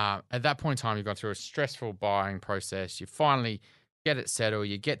 At that point in time, you've gone through a stressful buying process. You finally get it settled.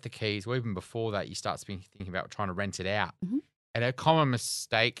 You get the keys. Well, even before that, you start thinking about trying to rent it out. Mm-hmm. And a common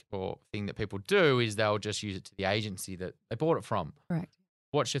mistake or thing that people do is they'll just use it to the agency that they bought it from. Correct.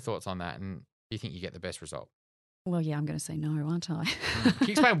 What's your thoughts on that? And do you think you get the best result? Well, yeah, I'm going to say no, aren't I? Can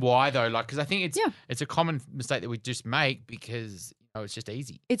you explain why though? Because I think it's a common mistake that we just make because it's just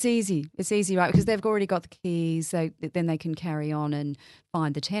easy. It's easy, right? Because they've already got the keys, then they can carry on and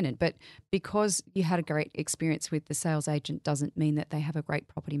find the tenant. But because you had a great experience with the sales agent doesn't mean that they have a great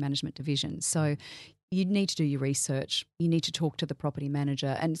property management division. So you need to do your research. You need to talk to the property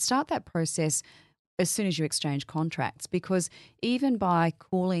manager and start that process as soon as you exchange contracts, because even by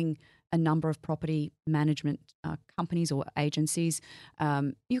calling a number of property management companies or agencies,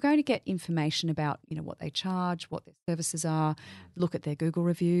 you're going to get information about what they charge, what their services are, look at their Google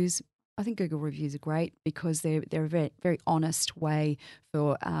reviews. I think Google reviews are great because they're a very, very honest way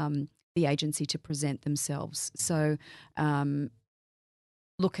for the agency to present themselves. So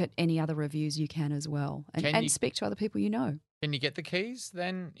look at any other reviews you can as well, and speak to other people you know. Can you get the keys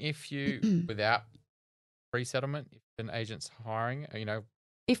then if you without pre-settlement, if an agent's hiring,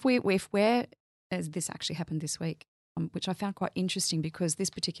 If we're as this actually happened this week, which I found quite interesting because this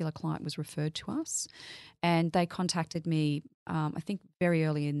particular client was referred to us, and they contacted me, I think very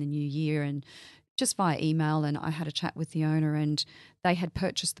early in the new year, and just via email, and I had a chat with the owner, and they had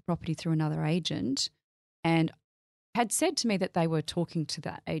purchased the property through another agent, and had said to me that they were talking to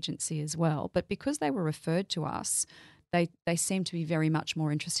that agency as well, but because they were referred to us, they seemed to be very much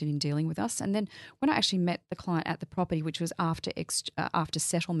more interested in dealing with us. And then when I actually met the client at the property, which was after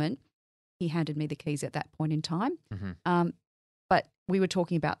settlement, he handed me the keys at that point in time. Mm-hmm. But we were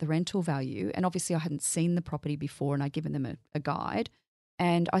talking about the rental value, and obviously I hadn't seen the property before, and I'd given them a guide.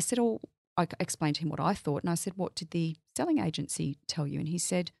 And I said, I explained to him what I thought, and I said, what did the selling agency tell you? And he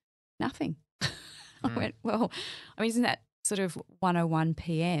said, nothing. I went, well, I mean, isn't that sort of 1:01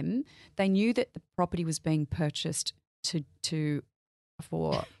 p.m.? They knew that the property was being purchased to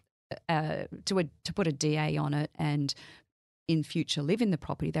put a DA on it and in future live in the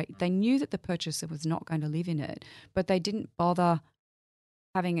property. They knew that the purchaser was not going to live in it, but they didn't bother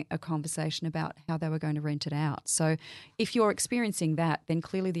having a conversation about how they were going to rent it out. So if you're experiencing that, then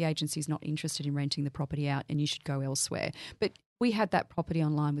clearly the agency is not interested in renting the property out and you should go elsewhere. But we had that property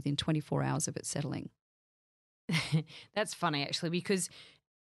online within 24 hours of it settling. That's funny, actually, because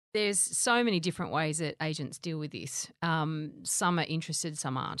there's so many different ways that agents deal with this. Some are interested,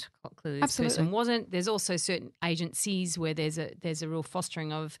 some aren't. Clearly, this person wasn't. There's also certain agencies where there's a real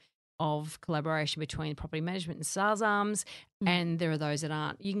fostering of collaboration between property management and sales arms, and there are those that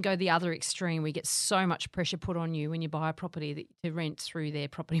aren't. You can go the other extreme. We get so much pressure put on you when you buy a property to rent through their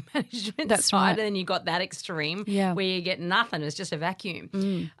property management That's side, right. and then you got that extreme where you get nothing. It's just a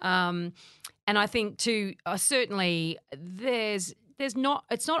vacuum. And I think too, certainly it's not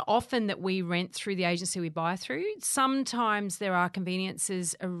often that we rent through the agency we buy through. Sometimes there are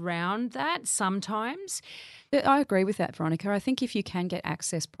conveniences around that, sometimes. I agree with that, Veronica. I think if you can get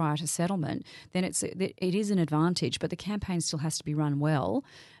access prior to settlement, then it is an advantage, but the campaign still has to be run well.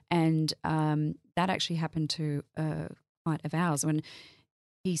 And that actually happened to a client of ours when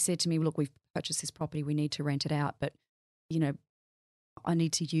he said to me, look, we've purchased this property, we need to rent it out, but, I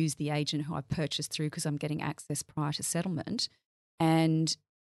need to use the agent who I purchased through because I'm getting access prior to settlement. And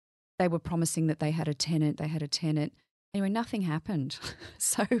they were promising that they had a tenant. Anyway, nothing happened.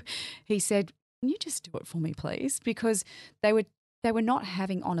 So he said, can you just do it for me, please? Because they were not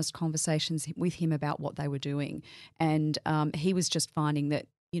having honest conversations with him about what they were doing. And he was just finding that,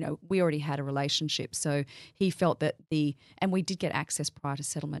 we already had a relationship. So he felt that and we did get access prior to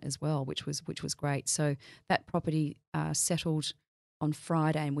settlement as well, which was great. So that property settled on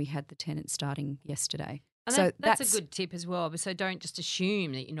Friday and we had the tenant starting yesterday. And that's a good tip as well. So don't just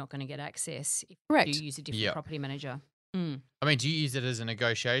assume that you're not going to get access if you use a different property manager. I mean, do you use it as a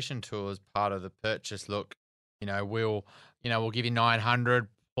negotiation tool as part of the purchase? Look, we'll give you 900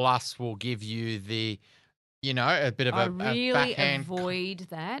 plus we'll give you the, a bit of a backhand. Avoid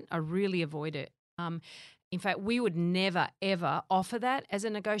that. I really avoid it. In fact, we would never, ever offer that as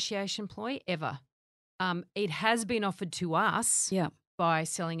a negotiation ploy, ever. It has been offered to us by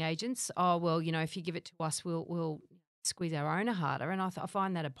selling agents. Oh, well, if you give it to us, we'll squeeze our owner harder. And I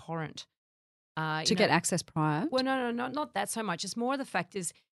find that abhorrent. To get access prior? Well, no, not that so much. It's more the fact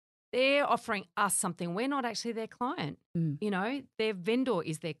is they're offering us something. We're not actually their client. Their vendor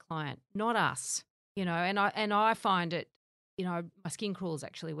is their client, not us. And I find it, my skin crawls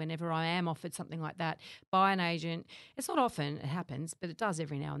actually whenever I am offered something like that by an agent. It's not often it happens, but it does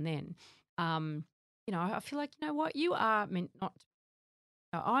every now and then. I feel like, what, you are meant not.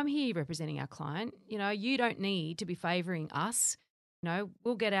 I'm here representing our client. You don't need to be favouring us.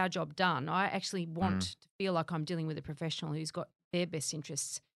 We'll get our job done. I actually want to feel like I'm dealing with a professional who's got their best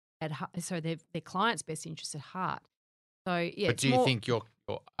interests at heart, so their client's best interests at heart. So yeah. But do you think your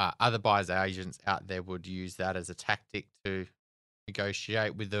other buyers agents out there would use that as a tactic to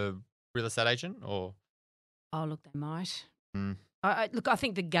negotiate with the real estate agent, or? Oh, look, they might. I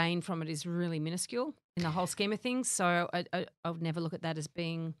think the gain from it is really minuscule in the whole scheme of things. So I would never look at that as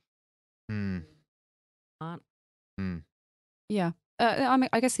being smart. Yeah.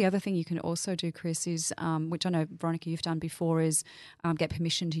 I guess the other thing you can also do, Chris, is, which I know, Veronica, you've done before, is get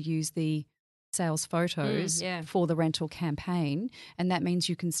permission to use the sales photos for the rental campaign. And that means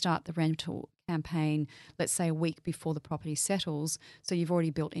you can start the rental campaign, let's say a week before the property settles, so you've already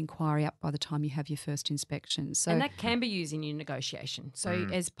built inquiry up by the time you have your first inspection. So, and that can be used in your negotiation. So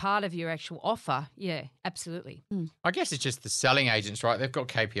as part of your actual offer, yeah, absolutely. I guess it's just the selling agents, right? They've got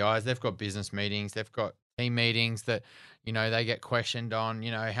KPIs, they've got business meetings, they've got team meetings that, they get questioned on,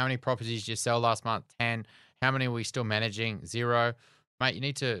 how many properties did you sell last month? 10. How many are we still managing? 0. Mate, you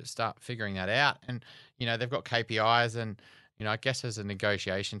need to start figuring that out. And, they've got KPIs and, I guess as a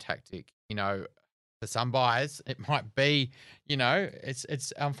negotiation tactic, for some buyers, it might be,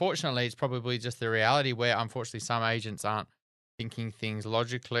 it's unfortunately, it's probably just the reality where unfortunately some agents aren't thinking things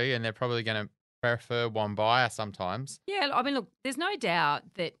logically and they're probably going to prefer one buyer sometimes. Yeah, I mean, look, there's no doubt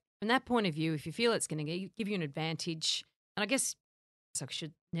that from that point of view, if you feel it's going to give you an advantage, and I guess I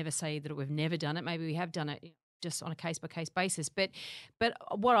should never say that we've never done it. Maybe we have done it just on a case-by-case basis. But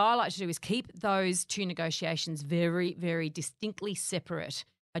what I like to do is keep those two negotiations very, very distinctly separate.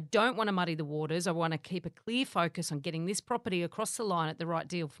 I don't want to muddy the waters. I want to keep a clear focus on getting this property across the line at the right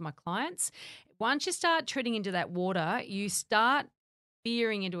deal for my clients. Once you start treading into that water, you start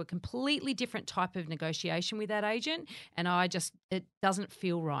veering into a completely different type of negotiation with that agent, and it doesn't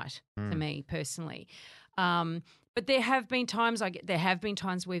feel right to me personally. But there have been times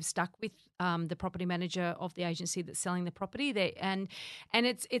we've stuck with the property manager of the agency that's selling the property there, and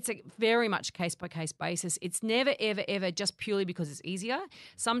it's a very much case by case basis. It's never ever just purely because it's easier.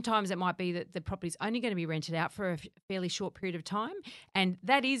 Sometimes it might be that the property's only going to be rented out for a fairly short period of time, and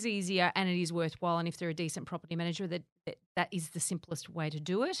that is easier and it is worthwhile. And if they're a decent property manager, that is the simplest way to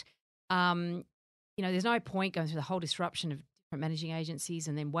do it. There's no point going through the whole disruption of different managing agencies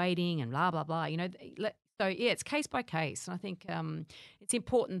and then waiting and blah blah blah. So, yeah, it's case by case. And I think it's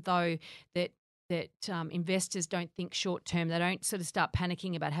important, though, that investors don't think short term. They don't sort of start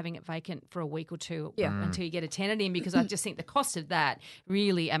panicking about having it vacant for a week or two until you get a tenant in, because I just think the cost of that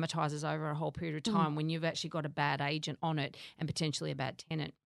really amortises over a whole period of time when you've actually got a bad agent on it and potentially a bad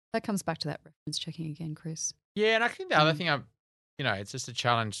tenant. That comes back to that reference checking again, Chris. Yeah, and I think the other thing it's just a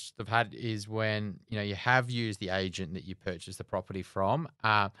challenge they've had is when, you have used the agent that you purchased the property from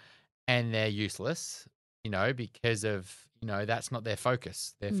and they're useless, because of, that's not their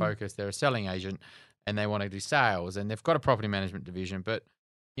focus. Their focus, they're a selling agent and they want to do sales and they've got a property management division, but,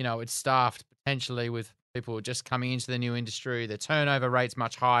 it's staffed potentially with people just coming into the new industry. Their turnover rate's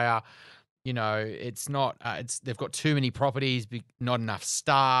much higher. It's not, they've got too many properties, not enough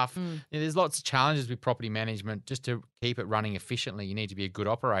staff. There's lots of challenges with property management. Just to keep it running efficiently, you need to be a good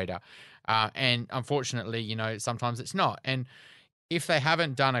operator. And unfortunately, sometimes it's not. And if they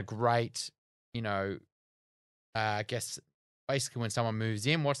haven't done a great, I guess basically when someone moves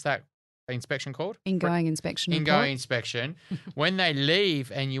in, what's that inspection called? Ingoing inspection. Ingoing inspection. When they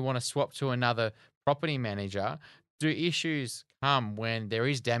leave and you want to swap to another property manager, do issues come when there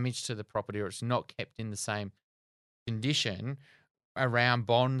is damage to the property or it's not kept in the same condition around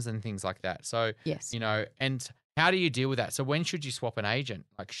bonds and things like that? So, yes. And how do you deal with that? So when should you swap an agent?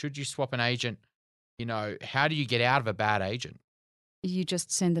 Like, should you swap an agent? How do you get out of a bad agent? You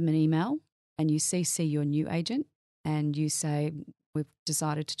just send them an email and you CC your new agent and you say, we've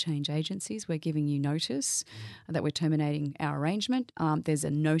decided to change agencies. We're giving you notice that we're terminating our arrangement. There's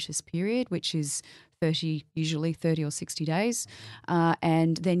a notice period, which is usually 30 or 60 days.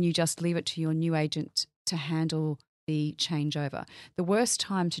 And then you just leave it to your new agent to handle the changeover. The worst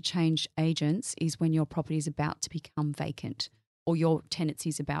time to change agents is when your property is about to become vacant or your tenancy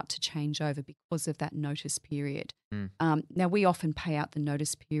is about to change over because of that notice period. Now, we often pay out the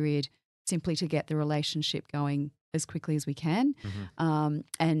notice period simply to get the relationship going as quickly as we can.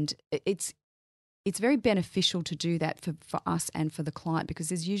 And it's very beneficial to do that for us and for the client because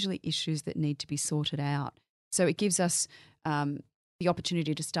there's usually issues that need to be sorted out. So it gives us the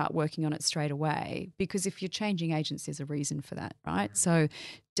opportunity to start working on it straight away, because if you're changing agents, there's a reason for that, right? So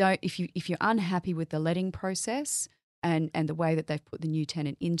if you're unhappy with the letting process and the way that they've put the new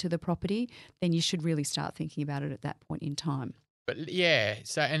tenant into the property, then you should really start thinking about it at that point in time. But yeah,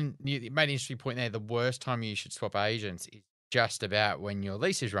 so and you made an interesting point there. The worst time you should swap agents is just about when your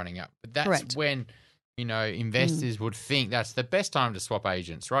lease is running up. But that's correct. When investors would think that's the best time to swap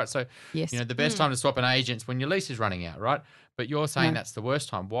agents, right? So yes. The best time to swap an agent is when your lease is running out, right? But you're saying that's the worst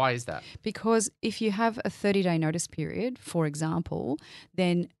time. Why is that? Because if you have a 30-day notice period, for example,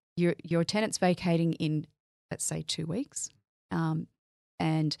 then your tenant's vacating in, let's say, 2 weeks,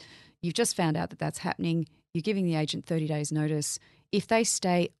 and you've just found out that that's happening. You're giving the agent 30 days notice. If they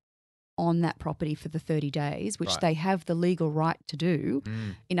stay on that property for the 30 days, which they have the legal right to do,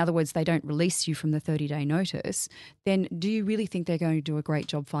 in other words, they don't release you from the 30-day notice, then do you really think they're going to do a great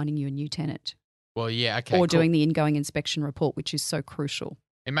job finding you a new tenant? Well, yeah, okay. Or doing the ingoing inspection report, which is so crucial.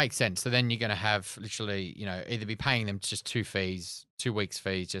 It makes sense. So then you're going to have literally, either be paying them just 2 weeks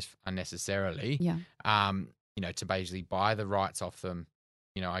fees just unnecessarily, Yeah. To basically buy the rights off them,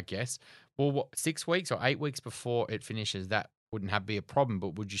 I guess. Well, 6 weeks or 8 weeks before it finishes, that wouldn't be a problem,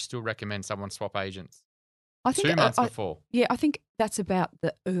 but would you still recommend someone swap agents? I think 2 months before? Yeah, I think that's about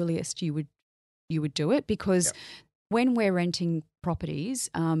the earliest you would do it, because when we're renting properties,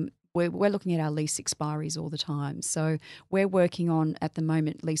 we're looking at our lease expiries all the time. So we're working on, at the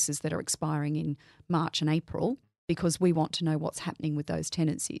moment, leases that are expiring in March and April, because we want to know what's happening with those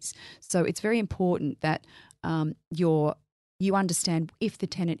tenancies. So it's very important that you understand if the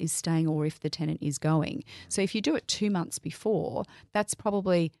tenant is staying or if the tenant is going. So if you do it 2 months before, that's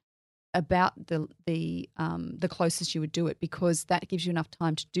probably about the closest you would do it, because that gives you enough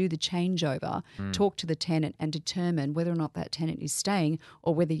time to do the changeover, talk to the tenant and determine whether or not that tenant is staying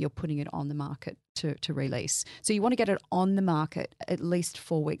or whether you're putting it on the market to release. So you want to get it on the market at least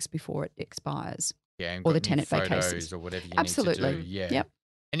 4 weeks before it expires. Yeah, and or the got new tenant photos vacations. or whatever you Absolutely. need to do. Yeah. Yep.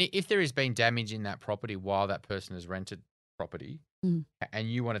 And if there has been damage in that property while that person has rented property and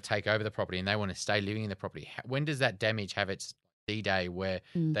you want to take over the property and they want to stay living in the property, when does that damage have its D-Day where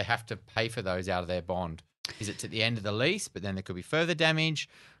they have to pay for those out of their bond? Is it to the end of the lease, but then there could be further damage?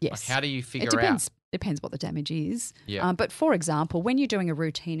 Yes. Like, how do you figure out? out? Depends what the damage is. Yeah. But for example, when you're doing a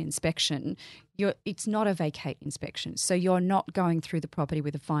routine inspection, it's not a vacate inspection. So you're not going through the property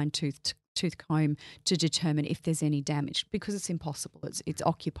with a fine-toothed tooth comb to determine if there's any damage, because it's impossible. It's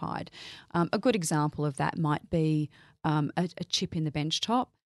occupied. A good example of that might be a chip in the bench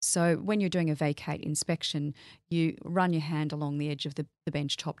top. So when you're doing a vacate inspection, you run your hand along the edge of the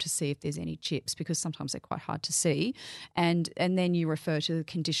bench top to see if there's any chips, because sometimes they're quite hard to see, and then you refer to the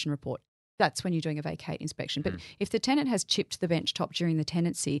condition report. That's when you're doing a vacate inspection. But if the tenant has chipped the bench top during the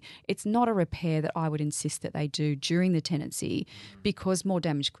tenancy, it's not a repair that I would insist that they do during the tenancy, because more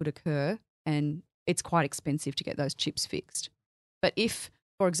damage could occur and it's quite expensive to get those chips fixed. But if,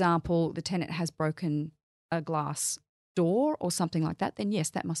 for example, the tenant has broken a glass door or something like that, then yes,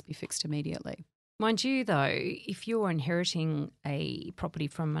 that must be fixed immediately. Mind you, though, if you're inheriting a property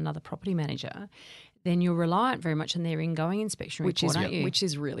from another property manager, then you're reliant very much on their ingoing inspection report, aren't you? Which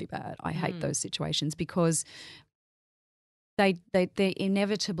is really bad. I hate those situations, because they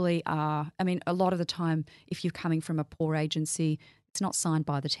inevitably are. I mean, a lot of the time, if you're coming from a poor agency, it's not signed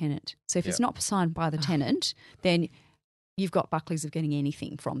by the tenant. So if it's not signed by the tenant, then you've got Buckley's of getting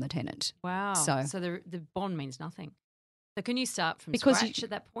anything from the tenant. Wow. So the bond means nothing. So can you start from scratch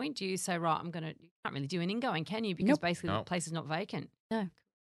at that point? Do you say, right, you can't really do an ingoing, can you? Because basically the place is not vacant. No.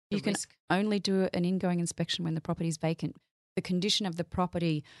 You can only do an ingoing inspection when the property is vacant. The condition of the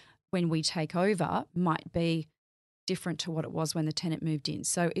property when we take over might be different to what it was when the tenant moved in.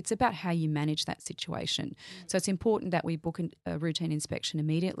 So it's about how you manage that situation. So it's important that we book a routine inspection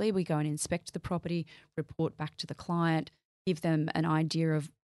immediately. We go and inspect the property, report back to the client, give them an idea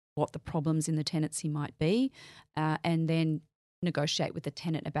of what the problems in the tenancy might be, and then negotiate with the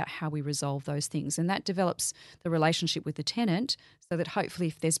tenant about how we resolve those things. And that develops the relationship with the tenant, so that hopefully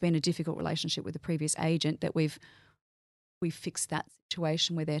if there's been a difficult relationship with the previous agent, that we've fixed that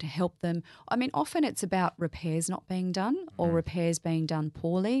situation. We're there to help them. I mean, often it's about repairs not being done or repairs being done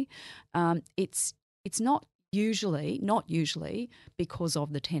poorly. It's not usually because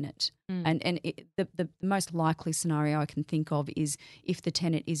of the tenant. And the most likely scenario I can think of is if the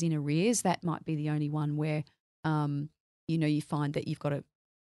tenant is in arrears. That might be the only one where you find that you've got to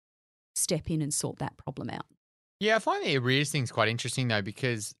step in and sort that problem out. Yeah, I find the arrears thing's quite interesting though,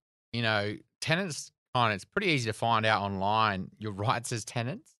 because, tenants it's pretty easy to find out online your rights as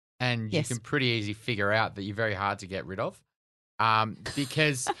tenants, and you can pretty easily figure out that you're very hard to get rid of.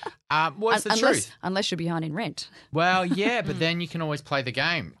 Because what's the truth? Unless you're behind in rent. Well, yeah, but then you can always play the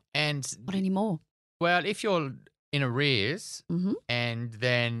game. And not anymore. Well, if you're in arrears and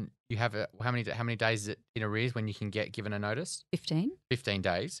then you have how many days is it in arrears when you can get given a notice? 15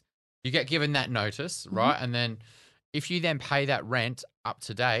 days. You get given that notice, right? And then if you then pay that rent up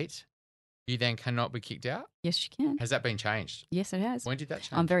to date, you then cannot be kicked out? Yes, you can. Has that been changed? Yes, it has. When did that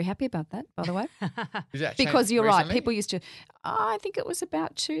change? I'm very happy about that, by the way. Is that because you're recently? right. People used to, I think it was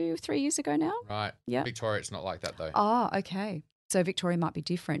about 2-3 years ago now. Right. Yeah. Victoria, it's not like that though. Oh, okay. So Victoria might be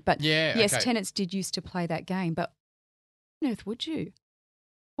different. But yes, tenants did used to play that game. But why on earth would you?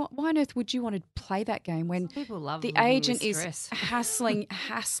 Why on earth would you want to play that game when the agent is hassling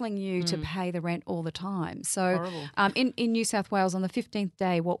you to pay the rent all the time? So in New South Wales, on the 15th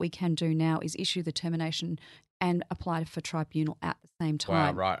day, what we can do now is issue the termination and apply for tribunal at the same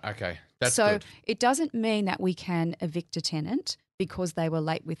time. Wow, right, okay. That's so good. It doesn't mean that we can evict a tenant because they were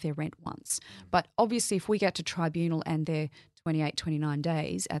late with their rent once. But obviously if we get to tribunal and they're 28, 29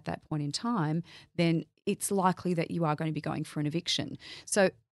 days at that point in time, then it's likely that you are going to be going for an eviction. So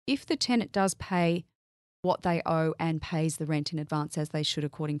if the tenant does pay what they owe and pays the rent in advance as they should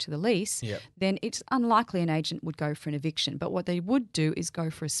according to the lease, then it's unlikely an agent would go for an eviction. But what they would do is go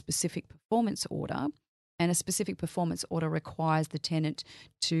for a specific performance order, and a specific performance order requires the tenant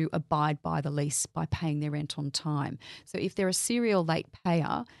to abide by the lease by paying their rent on time. So if they're a serial late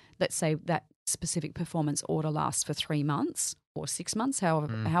payer, let's say that specific performance order lasts for 3 months or 6 months,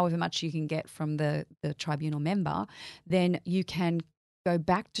 however much you can get from the tribunal member, then you can go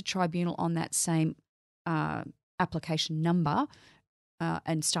back to tribunal on that same application number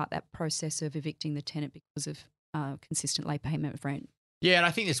and start that process of evicting the tenant because of consistent late payment of rent. Yeah, and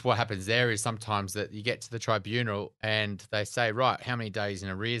I think this what happens there is sometimes that you get to the tribunal and they say, right, how many days in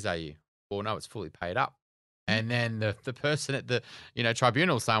arrears are you? Well, no, it's fully paid up. And then the person at the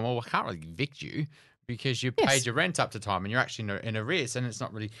tribunal is saying, well, I can't really evict you because you paid your rent up to time and you're actually in arrears, and it's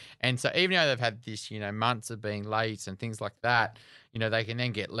not really. And so even though they've had this, months of being late and things like that, they can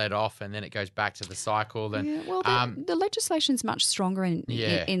then get let off, and then it goes back to the cycle. And the legislation's much stronger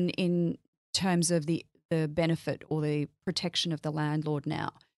in terms of the benefit or the protection of the landlord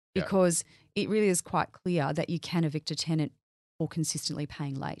now, because it really is quite clear that you can evict a tenant for consistently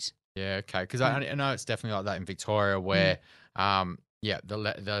paying late. Yeah, okay. Because I know it's definitely like that in Victoria where,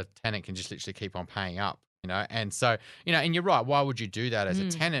 the tenant can just literally keep on paying up, And so, and you're right, why would you do that as a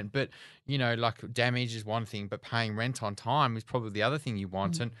tenant? But, like damage is one thing, but paying rent on time is probably the other thing you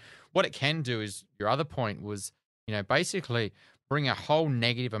want. And what it can do is, your other point was, basically bring a whole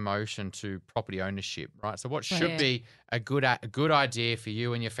negative emotion to property ownership, right? So what should be a good idea for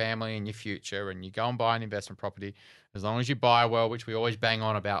you and your family and your future, and you go and buy an investment property, as long as you buy well, which we always bang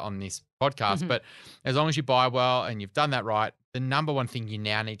on about on this podcast, but as long as you buy well and you've done that right, the number one thing you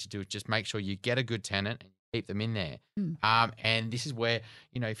now need to do is just make sure you get a good tenant and keep them in there. And this is where,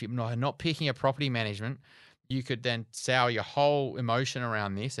 if you're not picking a property management, you could then sour your whole emotion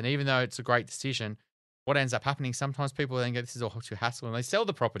around this. And even though it's a great decision, what ends up happening, sometimes people then go, this is all too hassle, and they sell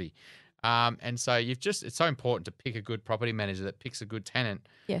the property. And so it's so important to pick a good property manager that picks a good tenant.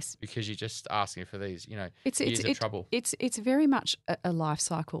 Yes. Because you're just asking for these, years of trouble. It's very much a life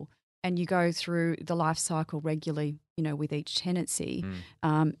cycle, and you go through the life cycle regularly, with each tenancy.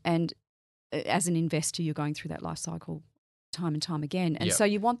 And as an investor, you're going through that life cycle time and time again. And so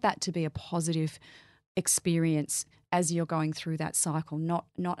you want that to be a positive experience as you're going through that cycle, not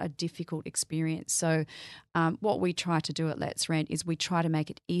a difficult experience. So what we try to do at Let's Rent is we try to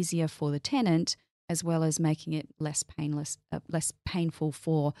make it easier for the tenant as well as making it less painful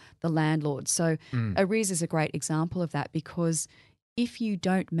for the landlord. So arrears is a great example of that, because if you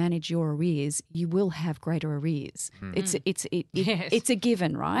don't manage your arrears, you will have greater arrears. It's a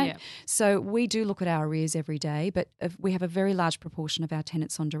given, right? Yeah. So we do look at our arrears every day, but we have a very large proportion of our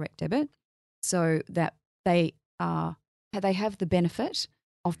tenants on direct debit, so that they have the benefit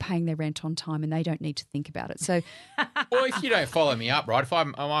of paying their rent on time and they don't need to think about it. So, well, if you don't follow me up, right? If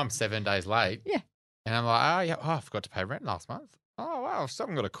I'm 7 days late, and I'm like, I forgot to pay rent last month. Oh wow,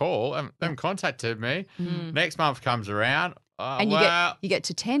 someone got a call and then contacted me. Next month comes around, and you get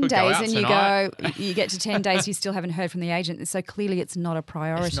to 10 days and you get to 10 days, you still haven't heard from the agent. So clearly, it's not a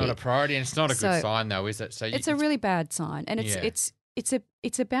priority. It's not a priority, and it's not a good sign, though, is it? So it's a really bad sign, and it's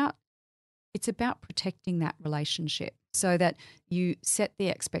about protecting that relationship so that you set the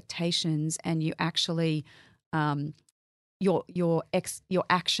expectations and you actually your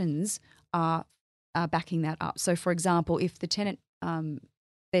actions are backing that up. So, for example, if the tenant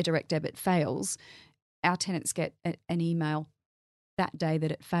their direct debit fails, our tenants get an email that day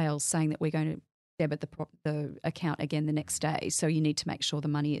that it fails saying that we're going to debit the account again the next day. So you need to make sure the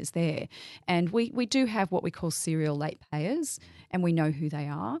money is there. And we do have what we call serial late payers, and we know who they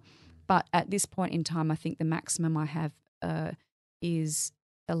are. But at this point in time, I think the maximum I have is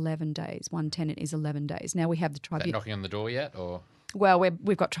 11 days. One tenant is 11 days. Now we have the tribunal. Is that knocking on the door yet, or? Well,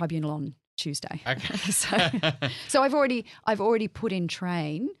 we've got tribunal on Tuesday. Okay. So I've already put in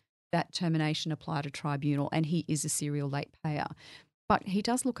train that termination apply to tribunal, and he is a serial late payer. But he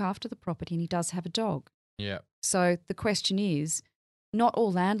does look after the property and he does have a dog. Yeah. So the question is, not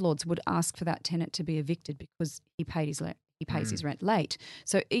all landlords would ask for that tenant to be evicted because he pays his rent late.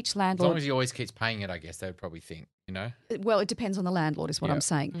 So each landlord, as long as he always keeps paying it, I guess they would probably think, Well, it depends on the landlord, is what I'm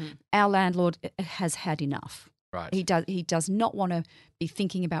saying. Our landlord has had enough. Right. He does not want to be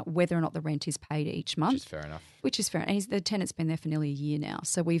thinking about whether or not the rent is paid each month. Which is fair enough. And the tenant's been there for nearly a year now.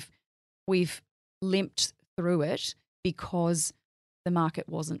 So we've limped through it because the market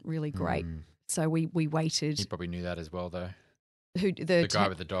wasn't really great. So we waited. He probably knew that as well, though. The guy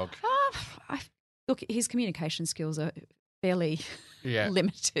with the dog. Look, his communication skills are fairly Yeah.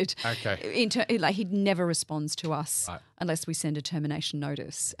 limited. Okay. Like he'd never responds to us Right. unless we send a termination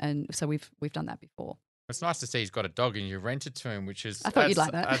notice, and so we've done that before. It's nice to see he's got a dog and you rented to him, which is. I thought you'd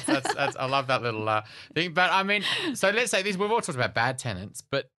like that. That's, I love that little thing. But I mean, so let's say this. We've all talked about bad tenants,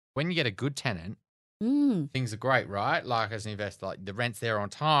 but when you get a good tenant, things are great, right? Like as an investor, like the rent's there on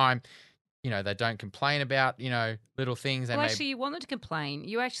time. You know, they don't complain about, little things. They Well, may. actually, you want them to complain.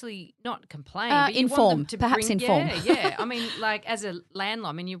 You actually not complain, Uh, but you inform. want them to Perhaps bring, inform. Yeah. I mean, like as a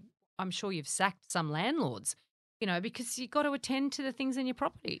landlord, I'm sure you've sacked some landlords, because you've got to attend to the things in your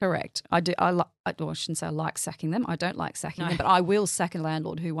property. Correct. I do. I shouldn't say I like sacking them. I don't like sacking No. them, but I will sack a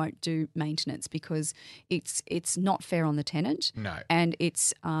landlord who won't do maintenance because it's not fair on the tenant. No. And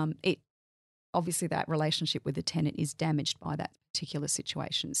it's obviously that relationship with the tenant is damaged by that particular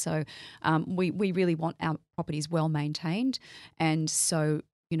situation. So we really want our properties well maintained, and so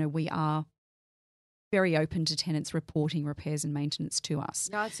we are very open to tenants reporting repairs and maintenance to us.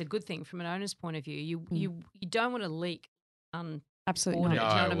 No, it's a good thing from an owner's point of view. You don't want to leak Absolutely order, not.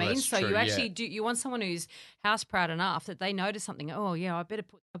 do you know No, what I well, mean? that's So true, you actually yeah. do. You want someone who's house proud enough that they notice something. Oh yeah, I better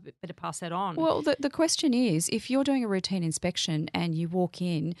pass that on. Well, the question is, if you're doing a routine inspection and you walk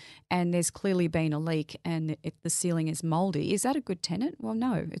in and there's clearly been a leak and the ceiling is mouldy, is that a good tenant? Well,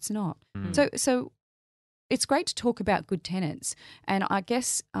 no, it's not. So it's great to talk about good tenants, and I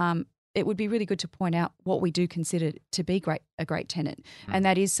guess it would be really good to point out what we do consider to be a great tenant, and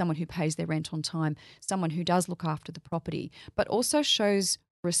that is someone who pays their rent on time, someone who does look after the property, but also shows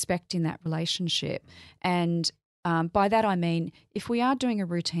respect in that relationship. And by that I mean, if we are doing a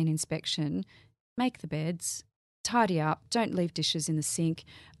routine inspection, make the beds, tidy up, don't leave dishes in the sink.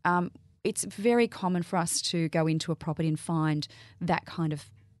 It's very common for us to go into a property and find that kind of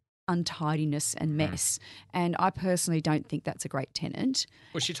untidiness and mess. And I personally don't think that's a great tenant.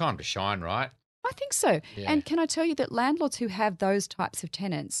 Well, it's your time to shine, right? I think so. Yeah. And can I tell you that landlords who have those types of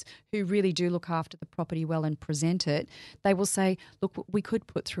tenants who really do look after the property well and present it, they will say, look, we could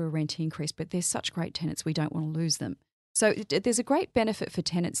put through a rent increase, but they're such great tenants, we don't want to lose them. So there's a great benefit for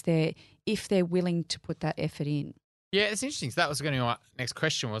tenants there if they're willing to put that effort in. Yeah, it's interesting. So that was going to be my next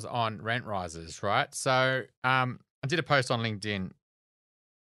question was on rent rises, right? So I did a post on LinkedIn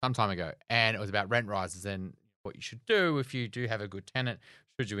some time ago, and it was about rent rises and what you should do if you do have a good tenant.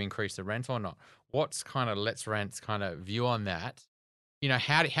 Should you increase the rent or not? What's kind of Let's Rent's kind of view on that?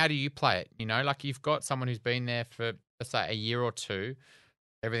 How do you play it? Like you've got someone who's been there for, let's say, a year or two,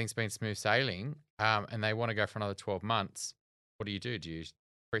 everything's been smooth sailing, and they want to go for another 12 months. What do you do? Do you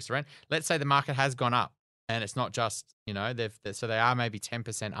increase the rent? Let's say the market has gone up, and it's not just, so they are maybe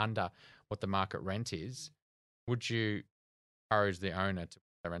 10% under what the market rent is. Would you encourage the owner to put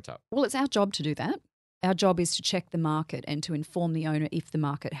their rent up? Well, it's our job to do that. Our job is to check the market and to inform the owner if the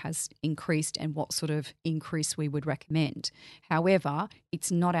market has increased and what sort of increase we would recommend. However,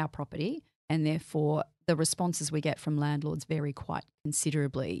 it's not our property, and therefore the responses we get from landlords vary quite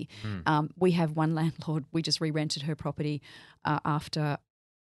considerably. We have one landlord, we just re-rented her property after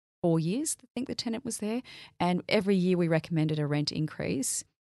 4 years, I think the tenant was there, and every year we recommended a rent increase.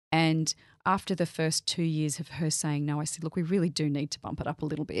 And after the first 2 years of her saying no, I said, look, we really do need to bump it up a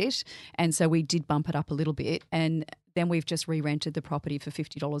little bit. And so we did bump it up a little bit. And then we've just re-rented the property for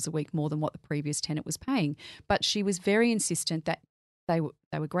 $50 a week more than what the previous tenant was paying. But she was very insistent that they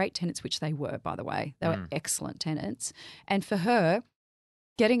were great tenants, which they were, by the way. They were excellent tenants. And for her,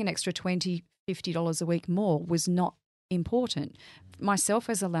 getting an extra $20, $50 a week more was not important. Myself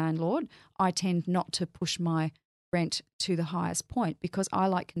as a landlord, I tend not to push my rent to the highest point because I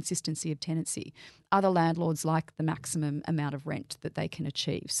like consistency of tenancy. Other landlords like the maximum amount of rent that they can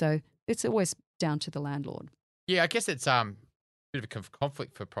achieve. So it's always down to the landlord. Yeah, I guess it's a bit of a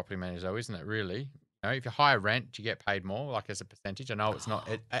conflict for property managers, though, isn't it? Really, if you higher rent, you get paid more, like as a percentage. I know it's not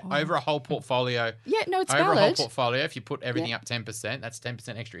over a whole portfolio. Yeah, no, it's over valid. A whole portfolio. If you put everything up 10%, that's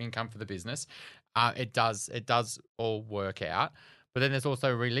 10% extra income for the business. It does all work out. But then there's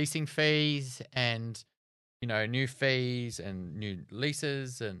also releasing fees and new fees and new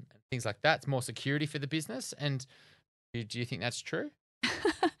leases and things like that. It's more security for the business. And do you think that's true?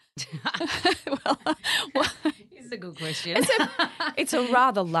 well, It's a good question. it's a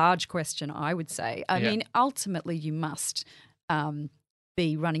rather large question, I would say. I Yeah. mean, ultimately, you must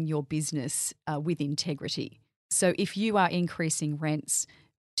be running your business with integrity. So if you are increasing rents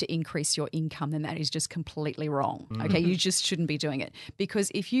to increase your income, then that is just completely wrong. Okay, you just shouldn't be doing it.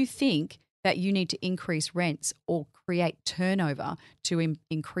 Because if you think that you need to increase rents or create turnover to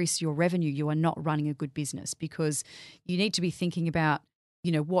increase your revenue, you are not running a good business, because you need to be thinking about,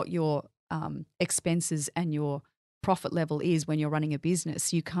 what your expenses and your profit level is when you're running a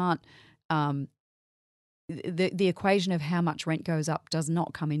business. You can't the equation of how much rent goes up does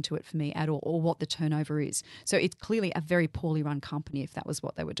not come into it for me at all, or what the turnover is. So it's clearly a very poorly run company if that was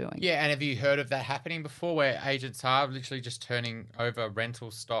what they were doing. Yeah, and have you heard of that happening before where agents are literally just turning over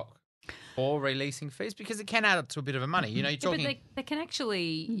rental stock for releasing fees? Because it can add up to a bit of a money. You know, you're talking... But they can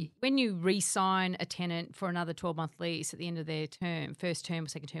actually, when you re-sign a tenant for another 12-month lease at the end of their term, first term,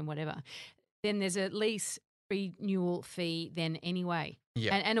 second term, whatever, then there's a lease renewal fee then anyway.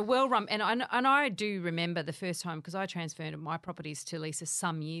 Yeah. And a well-run, and I do remember the first time, because I transferred my properties to Lisa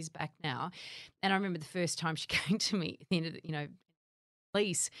some years back now, and I remember the first time she came to me at the end of the,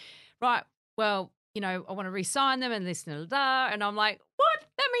 lease, right, well, I want to re-sign them and this and that, and I'm like, what?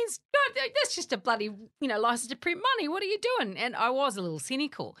 That means, God, that's just a bloody, license to print money. What are you doing? And I was a little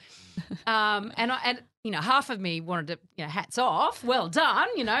cynical. And half of me wanted to, hats off, well done,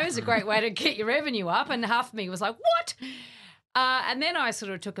 it's a great way to get your revenue up. And half of me was like, what? And then I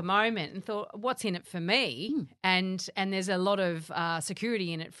sort of took a moment and thought, what's in it for me? And there's a lot of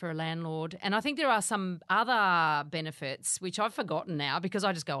security in it for a landlord. And I think there are some other benefits, which I've forgotten now because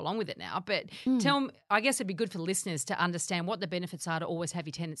I just go along with it now. But I guess it'd be good for the listeners to understand what the benefits are to always have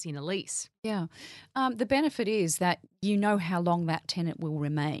your tenants in a lease. Yeah. The benefit is that you know how long that tenant will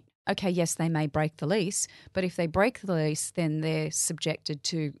remain. Okay, yes, they may break the lease, but if they break the lease, then they're subjected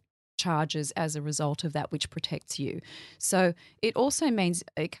to charges as a result of that, which protects you. So it also means,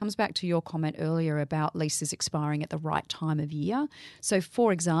 it comes back to your comment earlier about leases expiring at the right time of year. So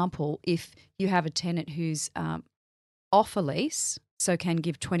for example, if you have a tenant who's off a lease, so can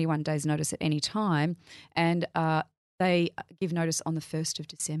give 21 days notice at any time, and they give notice on the 1st of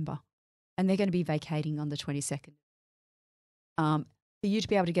December, and they're going to be vacating on the 22nd. For you to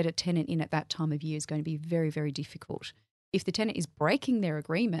be able to get a tenant in at that time of year is going to be very, very difficult. If the tenant is breaking their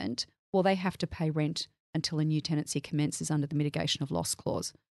agreement, well, they have to pay rent until a new tenancy commences under the mitigation of loss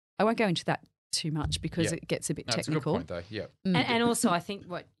clause. I won't go into that too much because it gets a bit technical. That's a good point, though. Yeah. And also, I think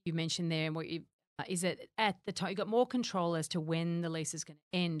what you mentioned there and what you is that at the time you've got more control as to when the lease is going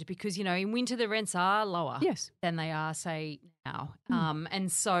to end because, in winter the rents are lower than they are, say, now.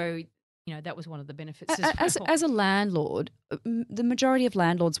 And so, that was one of the benefits as well. As a landlord, the majority of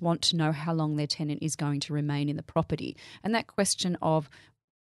landlords want to know how long their tenant is going to remain in the property. And that question of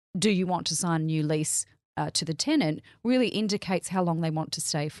do you want to sign a new lease to the tenant really indicates how long they want to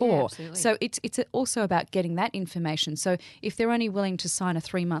stay for. Yeah, so it's also about getting that information. So if they're only willing to sign a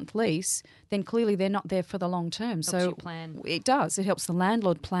 3-month lease, then clearly they're not there for the long term. Helps you plan. It does. It helps the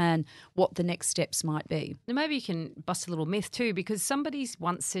landlord plan what the next steps might be. Now maybe you can bust a little myth too, because somebody's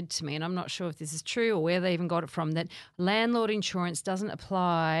once said to me, and I'm not sure if this is true or where they even got it from, that landlord insurance doesn't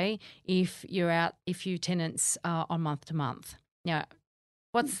apply if your tenants are on month to month. Now,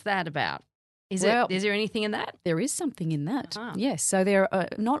 what's that about? Is there anything in that? There is something in that, Uh-huh. yes. So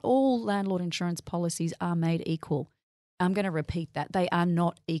not all landlord insurance policies are made equal. I'm going to repeat that. They are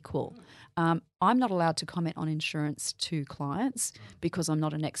not equal. I'm not allowed to comment on insurance to clients because I'm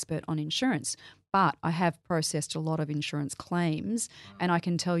not an expert on insurance, but I have processed a lot of insurance claims, and I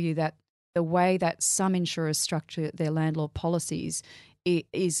can tell you that the way that some insurers structure their landlord policies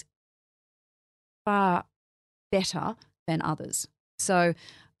is far better than others. So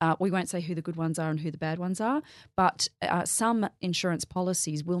we won't say who the good ones are and who the bad ones are, but some insurance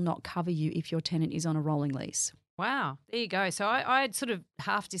policies will not cover you if your tenant is on a rolling lease. Wow, there you go. So I had sort of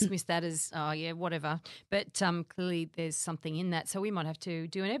half dismissed that as, whatever. But clearly there's something in that. So we might have to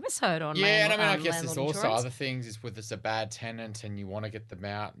do an episode on I guess there's also insurance. other things is with it's a bad tenant and you want to get them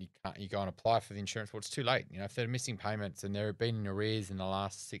out and you go and apply for the insurance. Well, it's too late. If they're missing payments and they've been in arrears in the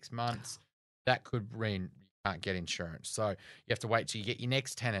last 6 months, that could mean you can't get insurance. So you have to wait till you get your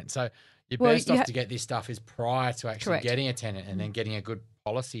next tenant. So your best off to get this stuff is prior to actually getting a tenant and then getting a good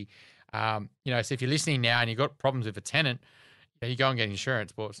policy. So if you're listening now and you've got problems with a tenant, you go and get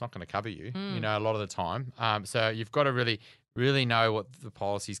insurance. Well, it's not going to cover you, a lot of the time. So you've got to really, really know what the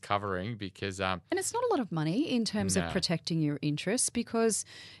policy's covering because... and it's not a lot of money in terms of protecting your interests because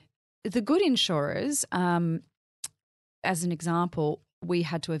the good insurers, as an example, we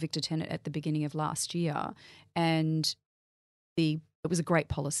had to evict a tenant at the beginning of last year and it was a great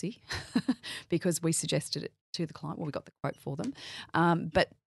policy because we suggested it to the client. Well, we got the quote for them. But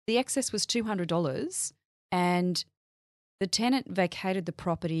the excess was $200 and the tenant vacated the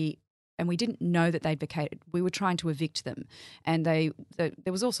property and we didn't know that they'd vacated. We were trying to evict them and there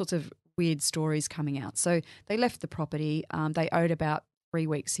was all sorts of weird stories coming out. So they left the property. They owed about 3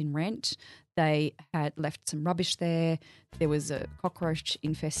 weeks in rent. They had left some rubbish there. There was a cockroach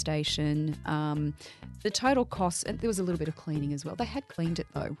infestation. The total cost, and there was a little bit of cleaning as well. They had cleaned it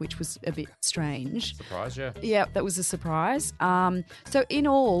though, which was a bit strange. Surprise, yeah. Yeah, that was a surprise. So in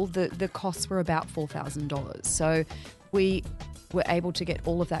all, the costs were about $4,000. So we were able to get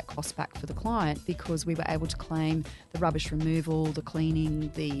all of that cost back for the client because we were able to claim the rubbish removal, the cleaning,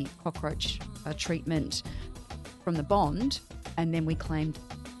 the cockroach treatment from the bond, and then we claimed,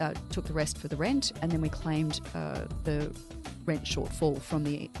 took the rest for the rent, and then we claimed the rent shortfall from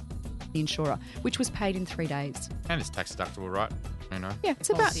the insurer, which was paid in 3 days. And it's tax deductible, right? You know. Yeah, it's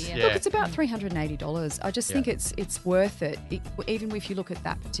about Policy, look, it's about $380. I just think Yeah. it's worth it. Even if you look at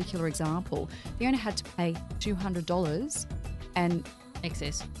that particular example, the owner had to pay $200, and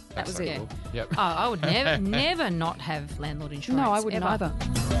Excess. that was it. Yeah. Yep. Oh, I would never not have landlord insurance. No, I wouldn't ever. either.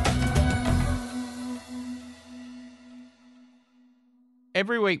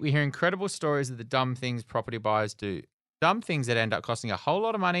 Every week we hear incredible stories of the dumb things property buyers do. Dumb things that end up costing a whole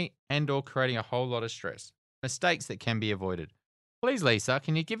lot of money and or creating a whole lot of stress. Mistakes that can be avoided. Please, Lisa,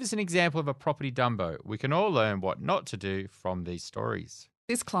 can you give us an example of a property dumbo? We can all learn what not to do from these stories.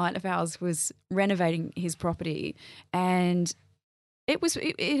 This client of ours was renovating his property, and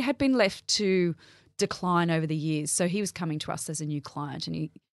it had been left to decline over the years. So he was coming to us as a new client, and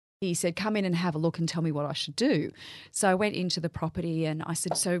he said, come in and have a look and tell me what I should do. So I went into the property and I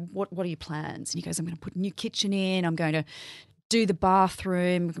said, so what are your plans? And he goes, I'm going to put a new kitchen in. I'm going to do the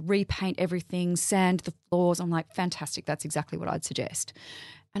bathroom, repaint everything, sand the floors. I'm like, fantastic. That's exactly what I'd suggest.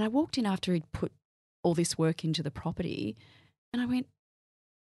 And I walked in after he'd put all this work into the property and I went,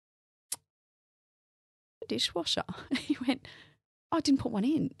 a dishwasher. And he went, oh, I didn't put one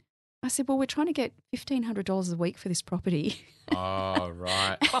in. I said, well, we're trying to get $1,500 a week for this property. Oh,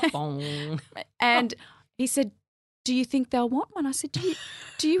 right. And he said, do you think they'll want one? I said, do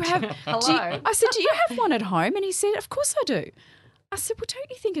you have Hello? I said, do you have one at home? And he said, of course I do. I said, well, don't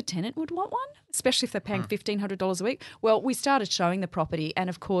you think a tenant would want one, especially if they're paying $1,500 a week? Well, we started showing the property, and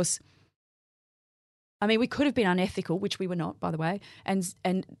of course, I mean, we could have been unethical, which we were not, by the way, and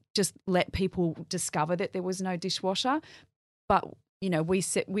just let people discover that there was no dishwasher. But you know, we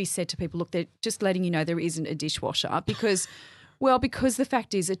said to people, look, they're just letting you know there isn't a dishwasher because the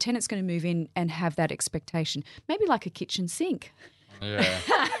fact is a tenant's going to move in and have that expectation, maybe like a kitchen sink. Yeah.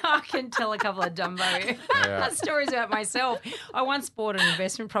 I can tell a couple of Dumbo stories about myself. I once bought an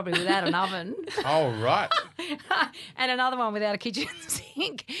investment property without an oven. Oh, right. And another one without a kitchen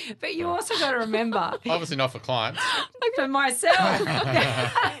sink. But you also got to remember, Obviously not for clients. for myself,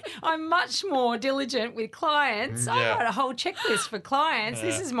 I'm much more diligent with clients. I Yeah. write a whole checklist for clients.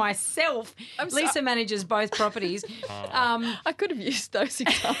 This is myself. Lisa manages both properties. I could have used those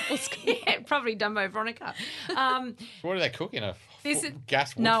examples. Yeah, probably Dumbo Veronica. What do they cook in a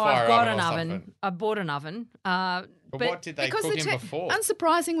gas wood No, fire I've got oven an or oven. something? I bought an oven. But what did they Because cook the in before?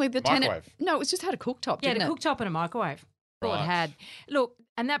 unsurprisingly, the tenant. Microwave? No, it was just had a cooktop, Yeah, didn't a it? cooktop and a microwave. All Right. it had. Look,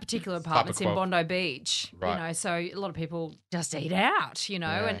 and that particular apartment's in Quad. Bondi Beach, Right. you know, so a lot of people just eat out, you know,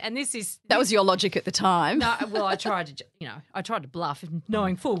 Yeah. and this is... That was your logic at the time. No, well, I tried to bluff,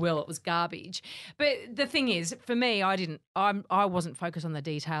 knowing full well it was garbage. But the thing is, for me, I wasn't focused on the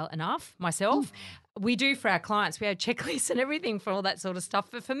detail enough myself. We do for our clients. We have checklists and everything for all that sort of stuff.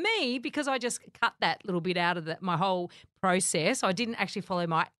 But for me, because I just cut that little bit out of my whole process, I didn't actually follow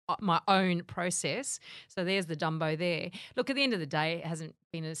my own process. So there's the Dumbo there. Look, at the end of the day, it hasn't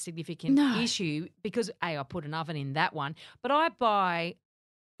been a significant issue because, I put an oven in that one. But I buy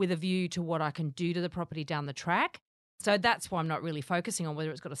with a view to what I can do to the property down the track. So that's why I'm not really focusing on whether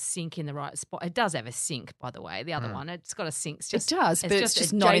it's got a sink in the right spot. It does have a sink, by the way. The other one, it's got a sink. It's just, it does, but it's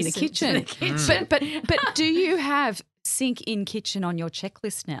just not in the adjacent to kitchen. the kitchen. But do you have sink in kitchen on your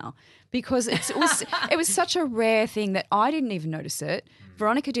checklist now? Because it was such a rare thing that I didn't even notice it.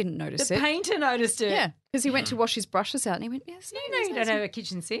 Veronica didn't notice The it. painter noticed it. Yeah, because he went to wash his brushes out and he went, yes, No, you don't have a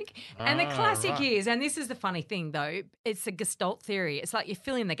kitchen sink. And the classic is, and this is the funny thing though, it's a Gestalt theory. It's like you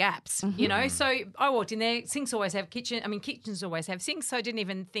fill in the gaps, you know? So I walked in there, kitchens always have sinks, so I didn't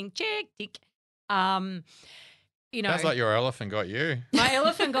even think, check, tick. You know, Sounds like your elephant got you. my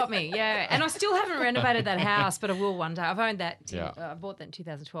elephant got me, yeah. And I still haven't renovated that house, but I will one day. I've owned that. I bought that in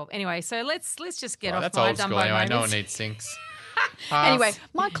 2012. Anyway, so let's just get off That's my old school Dumbo anyway. No one moments. needs sinks. Anyway,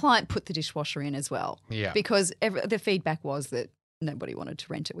 my client put the dishwasher in as well. Yeah. Because the feedback was that nobody wanted to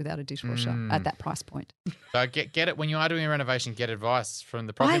rent it without a dishwasher at that price point. So get it when you are doing a renovation. Get advice from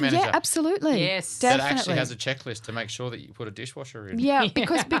the property manager. Yeah, absolutely. Yes. Definitely. That actually has a checklist to make sure that you put a dishwasher in. Yeah,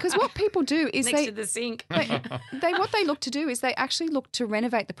 because what people do is Next to the sink. what they look to do is they actually look to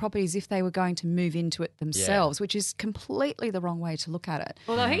renovate the property as if they were going to move into it themselves, which is completely the wrong way to look at it.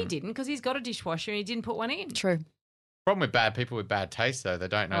 Although he didn't, because he's got a dishwasher and he didn't put one in. True. Problem with bad people with bad taste, though, they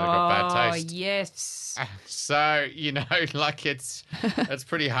don't know they've got bad taste. Oh, yes. So, like it's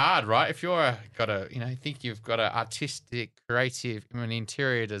pretty hard, right? If you're think you've got an artistic, creative, an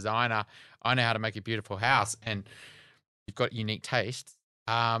interior designer, I know how to make a beautiful house, and you've got unique tastes.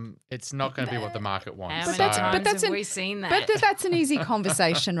 It's not going to be what the market wants. How many times have we seen that? But that's an easy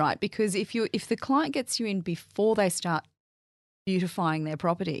conversation, right? Because if the client gets you in before they start beautifying their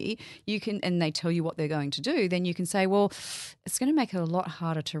property, and they tell you what they're going to do, then you can say, well, it's going to make it a lot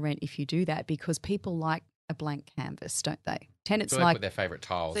harder to rent if you do that, because people like a blank canvas, don't they? Tenants like put their favourite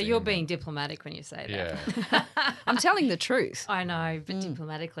tiles. So you're being diplomatic when you say that. Yeah. I'm telling the truth. I know, but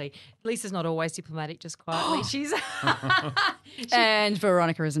diplomatically. Lisa's not always diplomatic, just quietly. She's and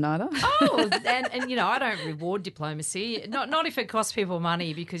Veronica isn't either. and I don't reward diplomacy. Not if it costs people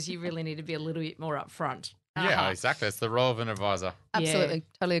money, because you really need to be a little bit more upfront. Yeah, exactly. It's the role of an advisor. Absolutely.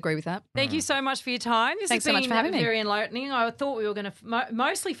 Yeah. Totally agree with that. Thank you so much for your time. Thanks so much for having me. Very enlightening. I thought we were going to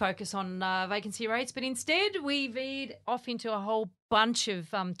mostly focus on vacancy rates, but instead we veered off into a whole bunch of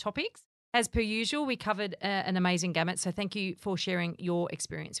topics. As per usual, we covered an amazing gamut, so thank you for sharing your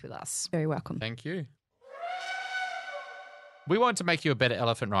experience with us. Very welcome. Thank you. We want to make you a better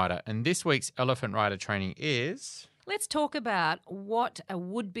elephant rider, and this week's elephant rider training is... Let's talk about what a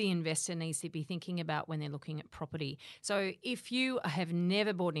would-be investor needs to be thinking about when they're looking at property. So if you have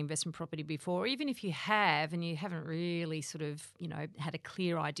never bought an investment property before, or even if you have and you haven't really sort of, had a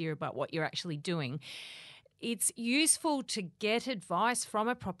clear idea about what you're actually doing, it's useful to get advice from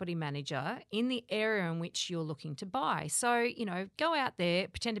a property manager in the area in which you're looking to buy. So, go out there,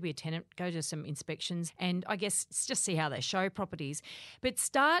 pretend to be a tenant, go to some inspections, and I guess just see how they show properties. But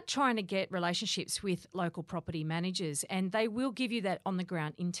start trying to get relationships with local property managers, and they will give you that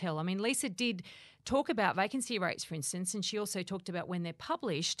on-the-ground intel. I mean, Lisa did talk about vacancy rates, for instance, and she also talked about when they're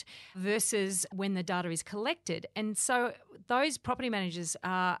published versus when the data is collected. And so those property managers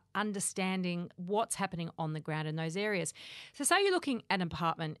are understanding what's happening on the ground in those areas. So say you're looking at an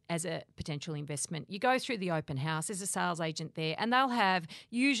apartment as a potential investment. You go through the open house, there's a sales agent there, and they'll have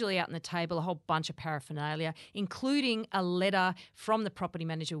usually out on the table a whole bunch of paraphernalia, including a letter from the property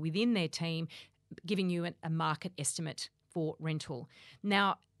manager within their team giving you a market estimate for rental.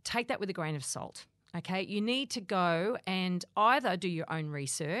 Now, take that with a grain of salt. Okay, you need to go and either do your own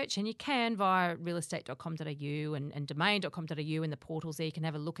research, and you can via realestate.com.au and domain.com.au and the portals there. You can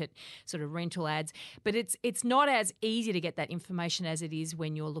have a look at sort of rental ads, but it's not as easy to get that information as it is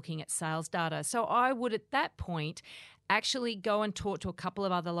when you're looking at sales data. So I would at that point actually go and talk to a couple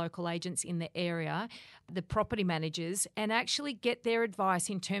of other local agents in the area, the property managers, and actually get their advice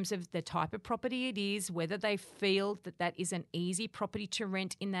in terms of the type of property it is, whether they feel that that is an easy property to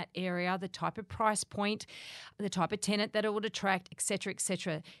rent in that area, the type of price point, the type of tenant that it would attract, etc.,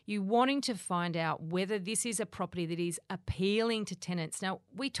 etc. You wanting to find out whether this is a property that is appealing to tenants. Now,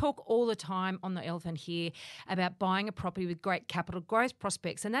 we talk all the time on The Elephant here about buying a property with great capital growth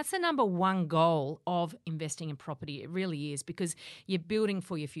prospects, and that's the number one goal of investing in property. It really is, because you're building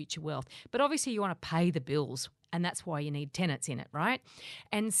for your future wealth. But obviously you want to pay the bills, and that's why you need tenants in it, right?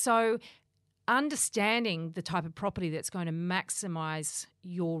 And so understanding the type of property that's going to maximise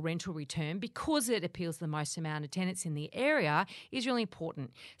your rental return because it appeals to the most amount of tenants in the area is really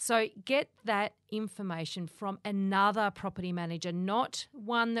important. So get that information from another property manager, not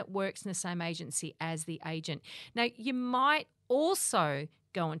one that works in the same agency as the agent. Now, you might also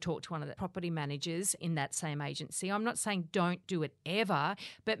go and talk to one of the property managers in that same agency. I'm not saying don't do it ever,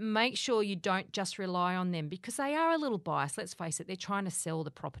 but make sure you don't just rely on them, because they are a little biased. Let's face it, they're trying to sell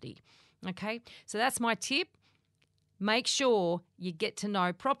the property. Okay, so that's my tip. Make sure you get to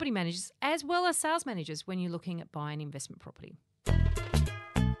know property managers as well as sales managers when you're looking at buying investment property.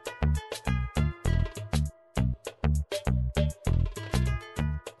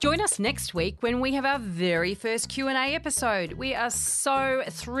 Join us next week when we have our very first Q&A episode. We are so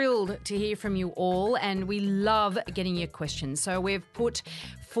thrilled to hear from you all, and we love getting your questions. So we've put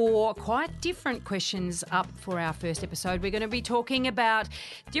 4 quite different questions up for our first episode. We're going to be talking about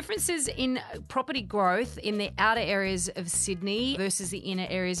differences in property growth in the outer areas of Sydney versus the inner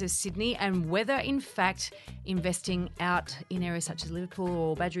areas of Sydney, and whether, in fact, investing out in areas such as Liverpool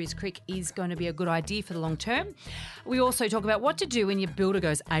or Badgerys Creek is going to be a good idea for the long term. We also talk about what to do when your builder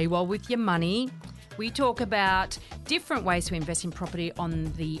goes AWOL with your money. We talk about different ways to invest in property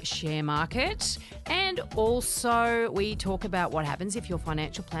on the share market. And also we talk about what happens if your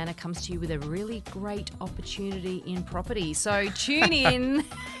financial planner comes to you with a really great opportunity in property. So tune in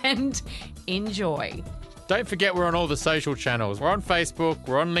and enjoy. Don't forget we're on all the social channels. We're on Facebook,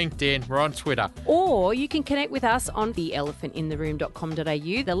 we're on LinkedIn, we're on Twitter. Or you can connect with us on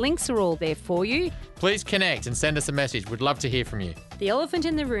theelephantintheroom.com.au. The links are all there for you. Please connect and send us a message. We'd love to hear from you. The Elephant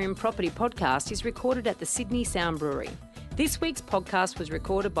in the Room Property Podcast is recorded at the Sydney Sound Brewery. This week's podcast was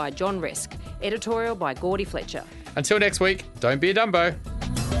recorded by John Resk, editorial by Gordy Fletcher. Until next week, don't be a Dumbo.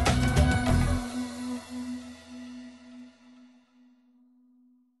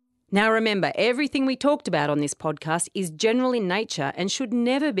 Now remember, everything we talked about on this podcast is general in nature and should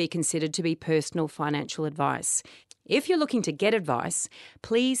never be considered to be personal financial advice. If you're looking to get advice,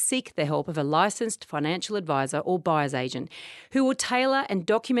 please seek the help of a licensed financial advisor or buyer's agent who will tailor and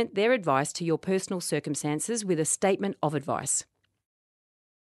document their advice to your personal circumstances with a statement of advice.